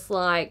 it's just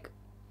like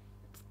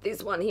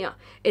this one here.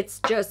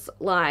 It's just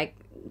like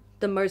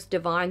the most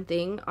divine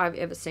thing I've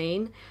ever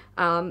seen.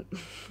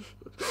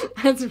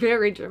 That's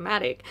very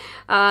dramatic.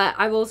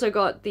 I've also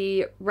got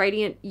the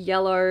Radiant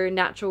Yellow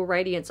Natural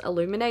Radiance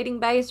Illuminating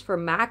Base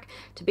from MAC.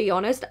 To be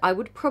honest, I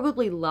would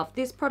probably love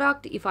this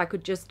product if I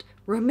could just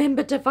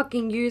remember to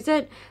fucking use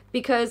it,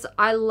 because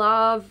I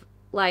love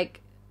like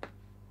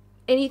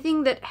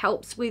anything that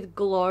helps with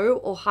glow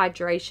or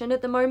hydration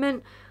at the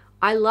moment.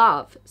 I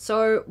love.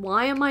 So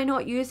why am I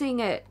not using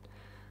it?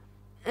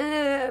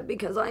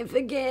 Because I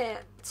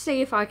forget.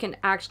 See if I can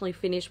actually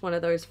finish one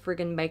of those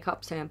friggin'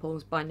 makeup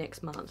samples by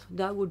next month.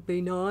 That would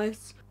be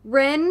nice.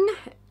 Ren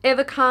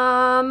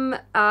Evercalm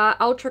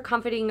Ultra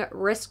Comforting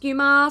Rescue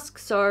Mask.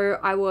 So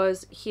I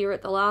was here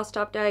at the last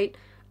update.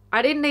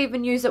 I didn't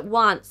even use it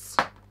once.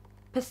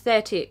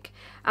 Pathetic.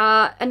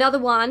 Another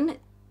one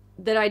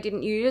that I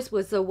didn't use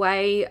was the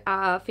Way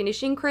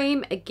Finishing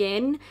Cream.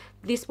 Again,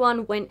 this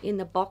one went in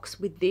the box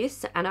with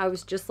this and I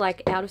was just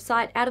like, out of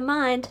sight, out of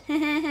mind.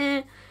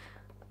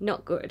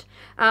 Not good.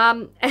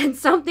 And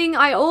something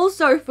I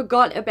also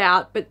forgot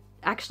about but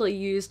actually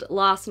used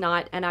last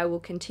night, and I will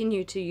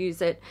continue to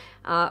use it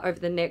over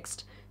the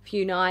next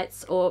few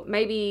nights, or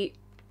maybe,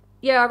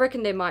 yeah, I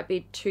reckon there might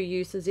be 2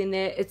 uses in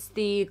there. It's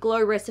the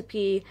Glow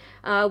Recipe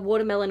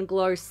Watermelon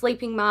Glow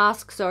Sleeping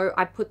Mask. So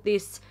I put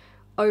this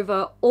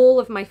over all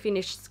of my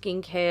finished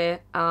skincare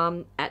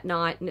at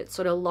night, and it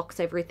sort of locks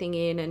everything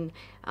in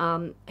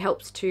and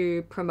helps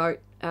to promote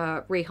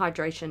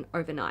rehydration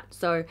overnight.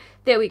 So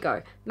there we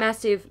go.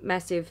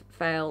 Massive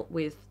fail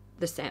with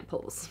the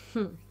samples.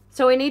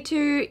 So I need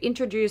to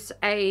introduce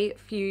a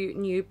few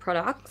new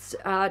products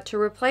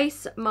to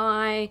replace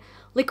my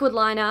liquid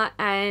liner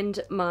and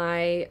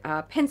my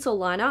pencil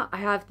liner. I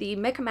have the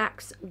Mecca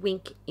Max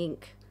Wink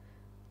Ink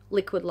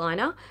liquid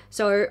liner.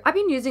 So I've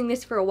been using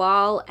this for a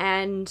while,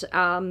 and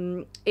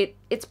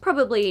it's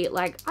probably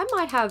like, I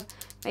might have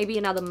maybe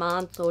another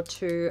month or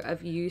 2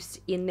 of use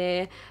in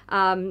there.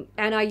 And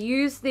I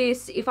use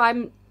this if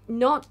I'm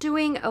not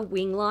doing a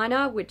wing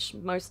liner, which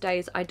most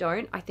days I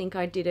don't. I think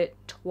I did it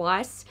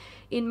twice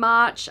in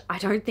March. I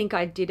don't think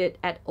I did it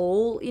at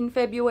all in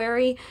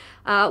February.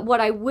 What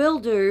I will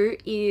do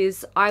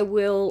is I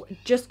will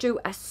just do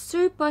a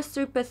super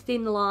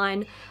thin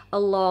line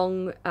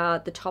along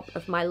the top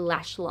of my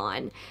lash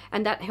line,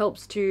 and that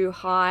helps to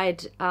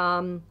hide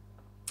an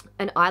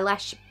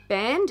eyelash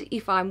band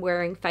if I'm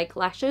wearing fake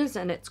lashes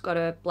and it's got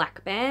a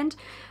black band,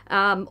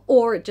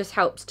 or it just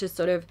helps to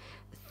sort of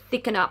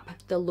thicken up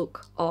the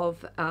look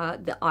of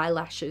the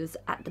eyelashes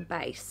at the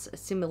base,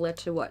 similar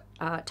to what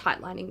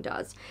tight lining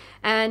does.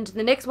 And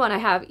the next one I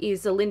have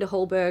is the Linda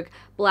Hallberg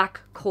Black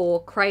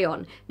Core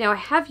Crayon. Now I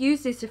have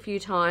used this a few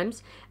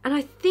times and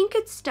I think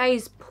it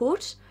stays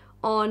put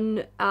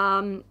on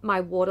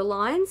my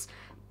waterlines,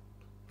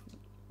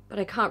 but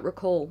I can't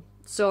recall.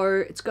 So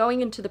it's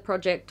going into the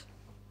project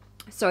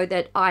so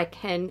that I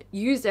can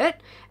use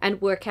it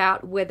and work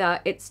out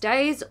whether it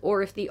stays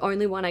or if the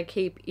only one I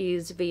keep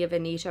is Via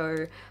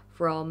Veneto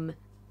from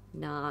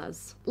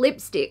NARS.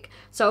 Lipstick.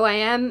 So I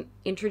am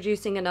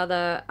introducing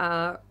another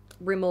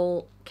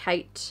Rimmel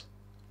Kate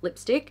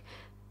lipstick.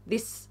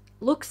 This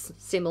looks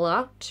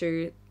similar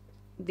to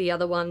the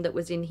other one that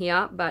was in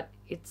here, but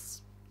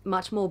it's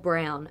much more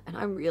brown, and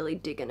I'm really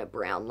digging a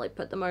brown lip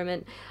at the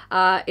moment.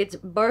 It's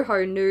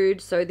boho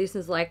nude, so this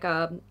is like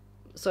a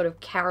sort of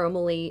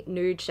caramelly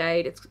nude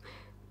shade. It's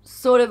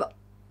sort of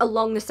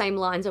along the same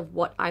lines of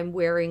what I'm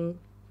wearing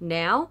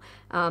now.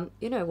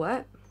 You know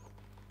what?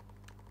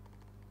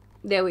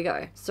 There we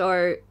go.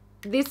 So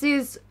this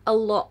is a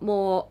lot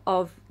more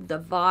of the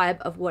vibe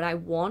of what I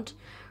want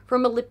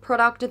from a lip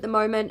product at the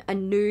moment. A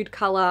nude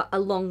color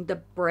along the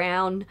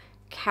brown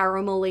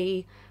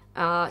caramelly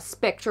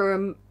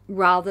spectrum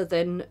rather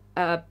than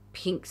a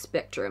pink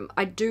spectrum.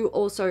 I do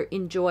also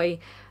enjoy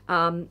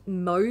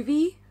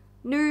mauvey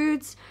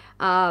nudes,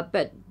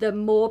 but the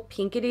more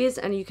pink it is,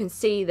 and you can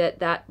see that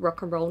that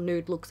rock and roll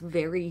nude looks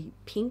very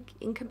pink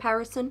in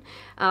comparison,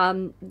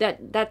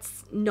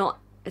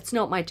 it's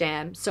not my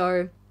jam.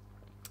 So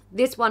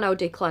this one I'll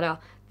declutter.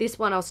 This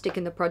one I'll stick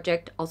in the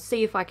project. I'll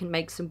see if I can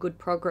make some good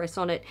progress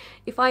on it.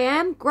 If I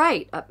am,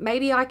 great.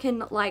 Maybe I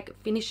can like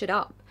finish it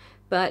up.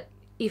 But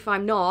if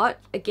I'm not,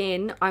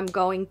 again, I'm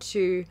going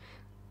to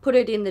put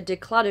it in the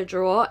declutter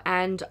drawer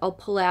and I'll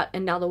pull out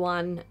another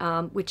one,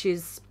 which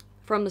is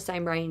from the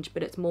same range,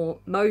 but it's more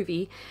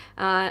mauvey.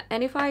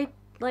 And if I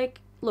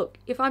look,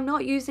 if I'm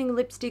not using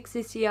lipsticks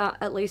this year,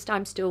 at least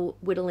I'm still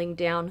whittling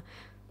down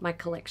my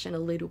collection a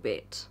little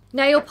bit.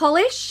 Nail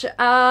polish.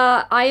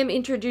 I am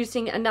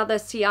introducing another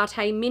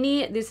Ciate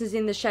Mini. This is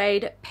in the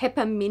shade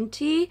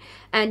Pepperminty,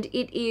 and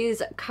it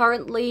is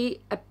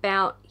currently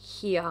about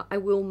here. I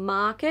will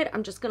mark it.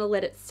 I'm just going to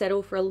let it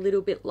settle for a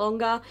little bit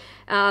longer.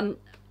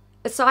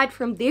 Aside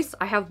from this,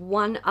 I have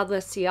one other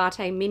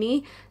Ciate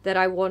Mini that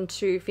I want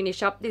to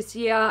finish up this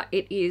year.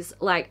 It is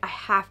like, I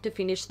have to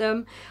finish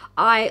them.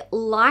 I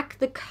like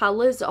the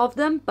colors of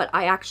them, but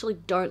I actually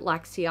don't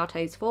like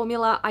Ciate's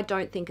formula. I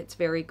don't think it's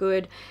very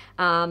good.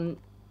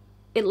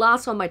 It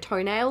lasts on my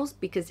toenails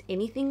because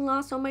anything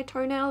lasts on my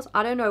toenails.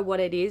 I don't know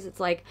what it is. It's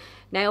like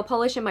nail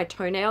polish and my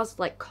toenails,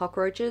 like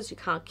cockroaches, you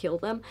can't kill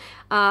them.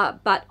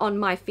 But on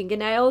my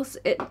fingernails,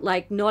 it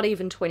like not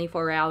even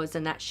 24 hours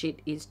and that shit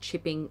is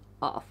chipping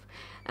off.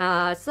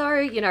 So,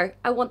 you know,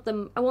 I want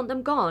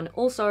them gone.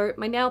 Also,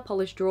 my nail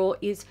polish drawer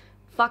is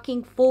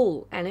fucking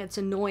full and it's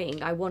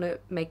annoying. I want to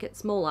make it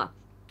smaller.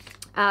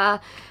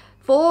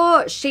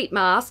 For sheet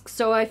masks,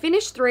 so I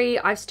finished 3.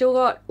 I've still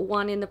got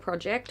 1 in the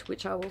project,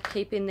 which I will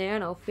keep in there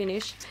and I'll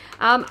finish.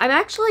 I'm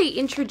actually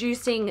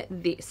introducing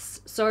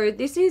this. So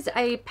this is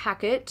a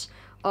packet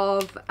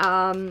of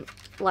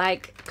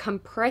like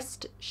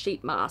compressed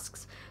sheet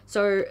masks.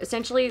 So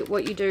essentially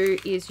what you do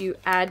is you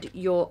add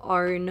your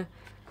own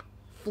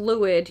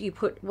fluid. You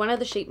put one of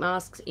the sheet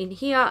masks in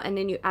here and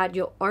then you add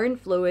your own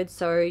fluid.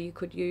 So you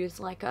could use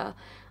like a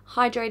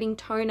hydrating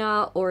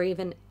toner or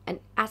even an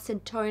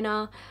acid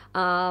toner.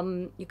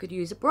 You could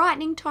use a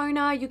brightening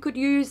toner. You could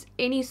use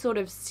any sort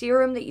of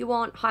serum that you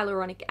want,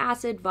 hyaluronic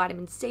acid,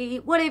 vitamin C,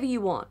 whatever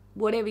you want,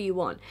 whatever you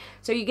want.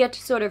 So you get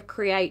to sort of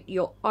create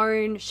your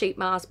own sheet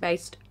mask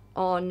based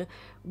on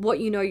what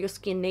you know your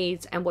skin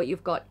needs and what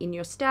you've got in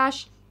your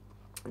stash.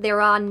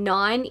 There are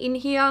 9 in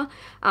here.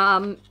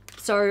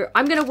 So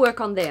I'm going to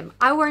work on them.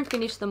 I won't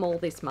finish them all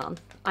this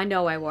month. I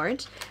know I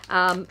won't.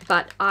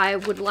 But I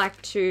would like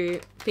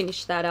to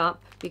finish that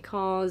up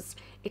because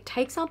it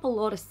takes up a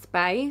lot of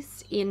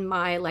space in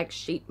my like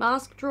sheet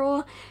mask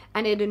drawer,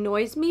 and it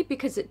annoys me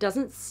because it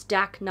doesn't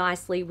stack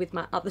nicely with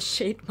my other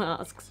sheet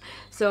masks.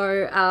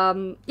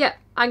 So yeah,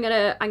 I'm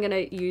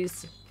gonna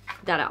use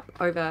that up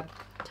over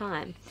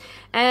time.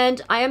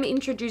 And I am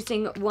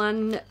introducing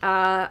one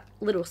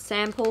little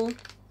sample.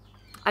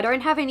 I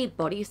don't have any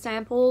body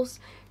samples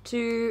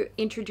to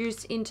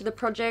introduce into the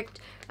project,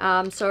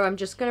 so I'm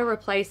just going to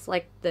replace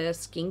like the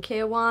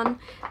skincare one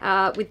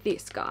with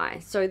this guy.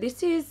 So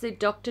this is the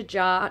Dr.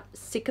 Jart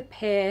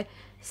Cicapair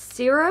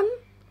Serum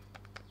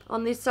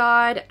on this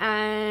side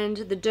and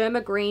the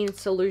Dermagreen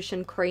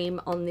Solution Cream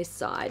on this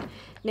side.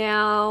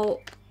 Now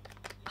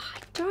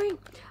I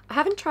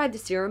haven't tried the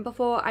serum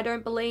before, I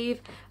don't believe,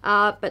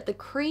 but the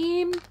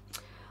cream,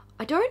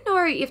 I don't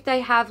know if they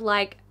have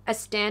like a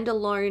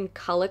standalone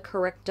color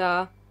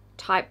corrector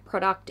type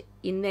product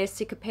in their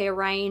Cicapair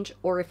range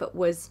or if it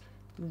was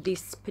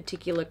this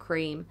particular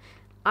cream.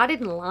 I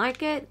didn't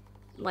like it,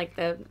 like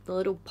the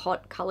little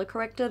pot color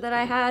corrector that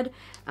I had,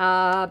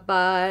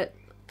 but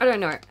I don't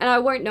know, and I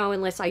won't know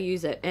unless I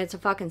use it, and it's a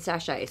fucking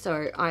sachet.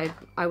 So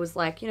I was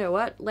like, you know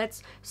what,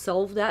 let's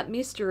solve that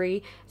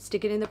mystery,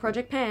 stick it in the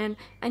project pan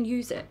and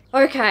use it.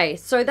 Okay,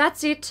 so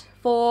that's it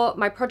for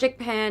my project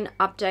pan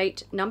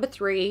update number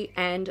 3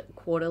 and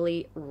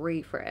quarterly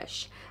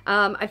refresh.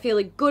 I'm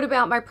feeling good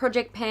about my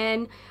project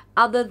pan,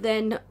 other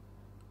than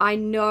I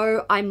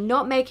know I'm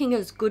not making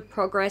as good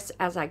progress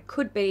as I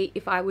could be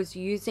if I was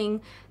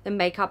using the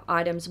makeup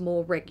items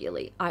more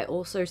regularly. I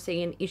also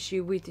see an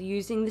issue with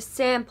using the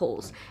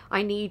samples.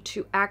 I need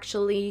to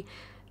actually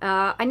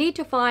I need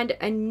to find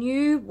a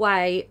new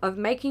way of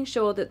making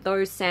sure that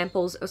those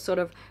samples are sort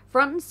of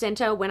front and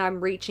center when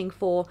I'm reaching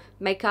for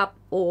makeup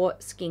or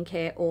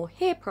skincare or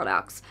hair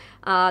products.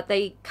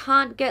 They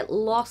can't get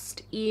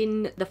lost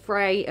in the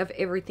fray of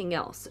everything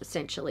else,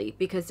 essentially,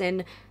 because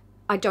then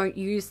I don't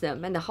use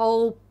them. And the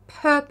whole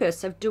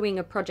purpose of doing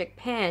a project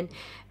pan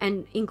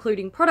and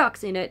including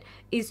products in it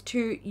is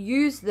to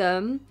use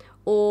them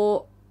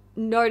or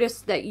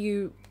notice that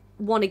you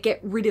want to get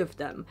rid of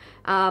them.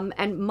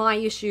 And my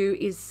issue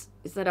is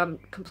that I'm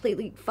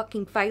completely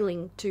fucking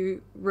failing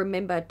to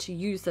remember to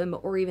use them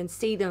or even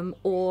see them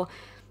or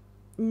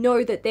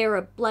know that they're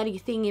a bloody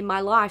thing in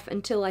my life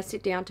until I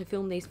sit down to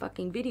film these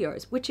fucking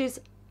videos, which is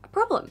a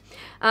problem.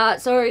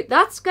 So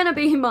that's gonna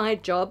be my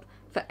job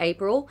for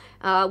April,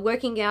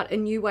 working out a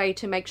new way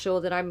to make sure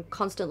that I'm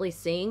constantly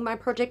seeing my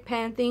project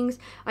pan things.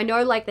 I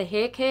know like the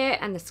hair care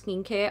and the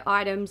skincare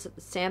items,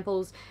 the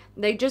samples,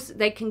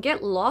 they can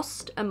get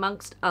lost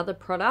amongst other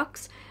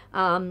products.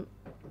 And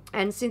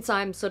since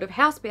I'm sort of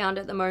housebound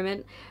at the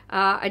moment,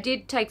 I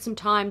did take some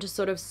time to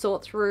sort of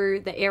sort through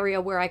the area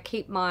where I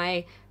keep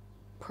my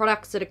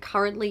products that are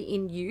currently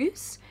in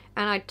use,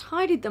 and I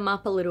tidied them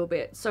up a little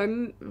bit.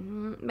 So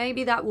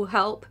maybe that will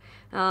help,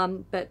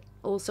 but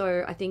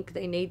also I think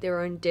they need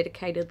their own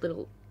dedicated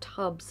little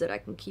tubs that I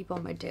can keep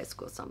on my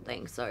desk or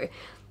something. So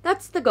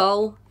that's the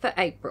goal for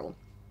April.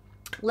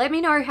 Let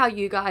me know how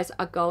you guys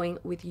are going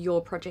with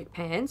your project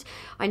pans.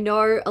 I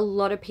know a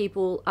lot of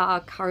people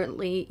are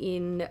currently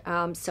in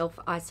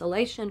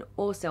self-isolation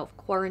or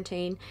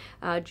self-quarantine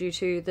due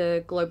to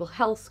the global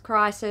health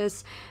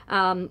crisis.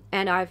 And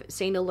I've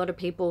seen a lot of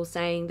people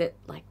saying that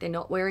like they're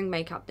not wearing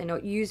makeup, they're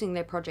not using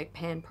their project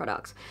pan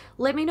products.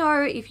 Let me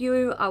know if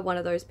you are one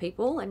of those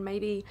people, and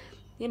maybe,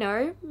 you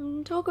know,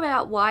 talk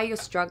about why you're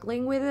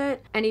struggling with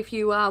it. And if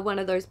you are one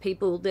of those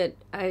people that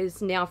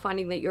is now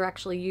finding that you're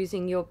actually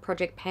using your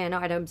project pan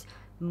items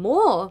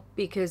more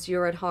because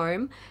you're at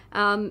home,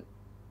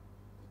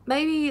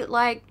 maybe,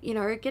 like, you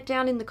know, get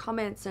down in the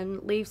comments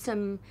and leave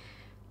some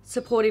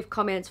supportive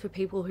comments for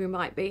people who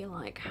might be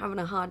like having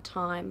a hard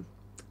time.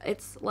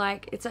 It's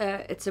like, it's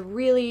a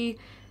really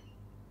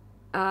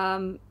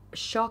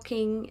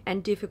shocking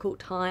and difficult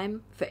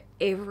time for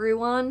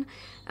everyone.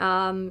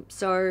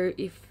 So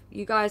if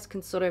you guys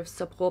can sort of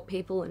support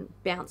people and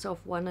bounce off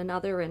one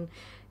another and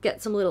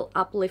get some little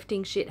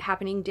uplifting shit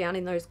happening down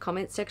in those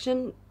comment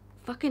section,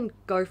 fucking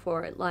go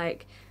for it.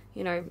 Like,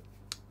 you know,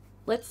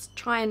 let's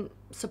try and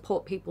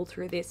support people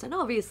through this. And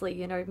obviously,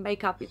 you know,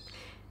 makeup,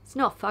 it's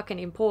not fucking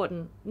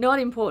important, not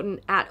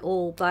important at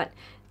all, but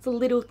it's the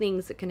little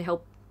things that can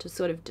help to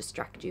sort of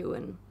distract you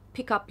and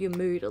pick up your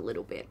mood a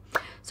little bit.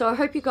 So I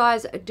hope you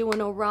guys are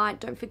doing all right.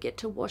 Don't forget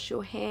to wash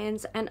your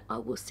hands, and I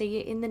will see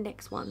you in the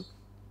next one.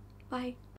 Bye.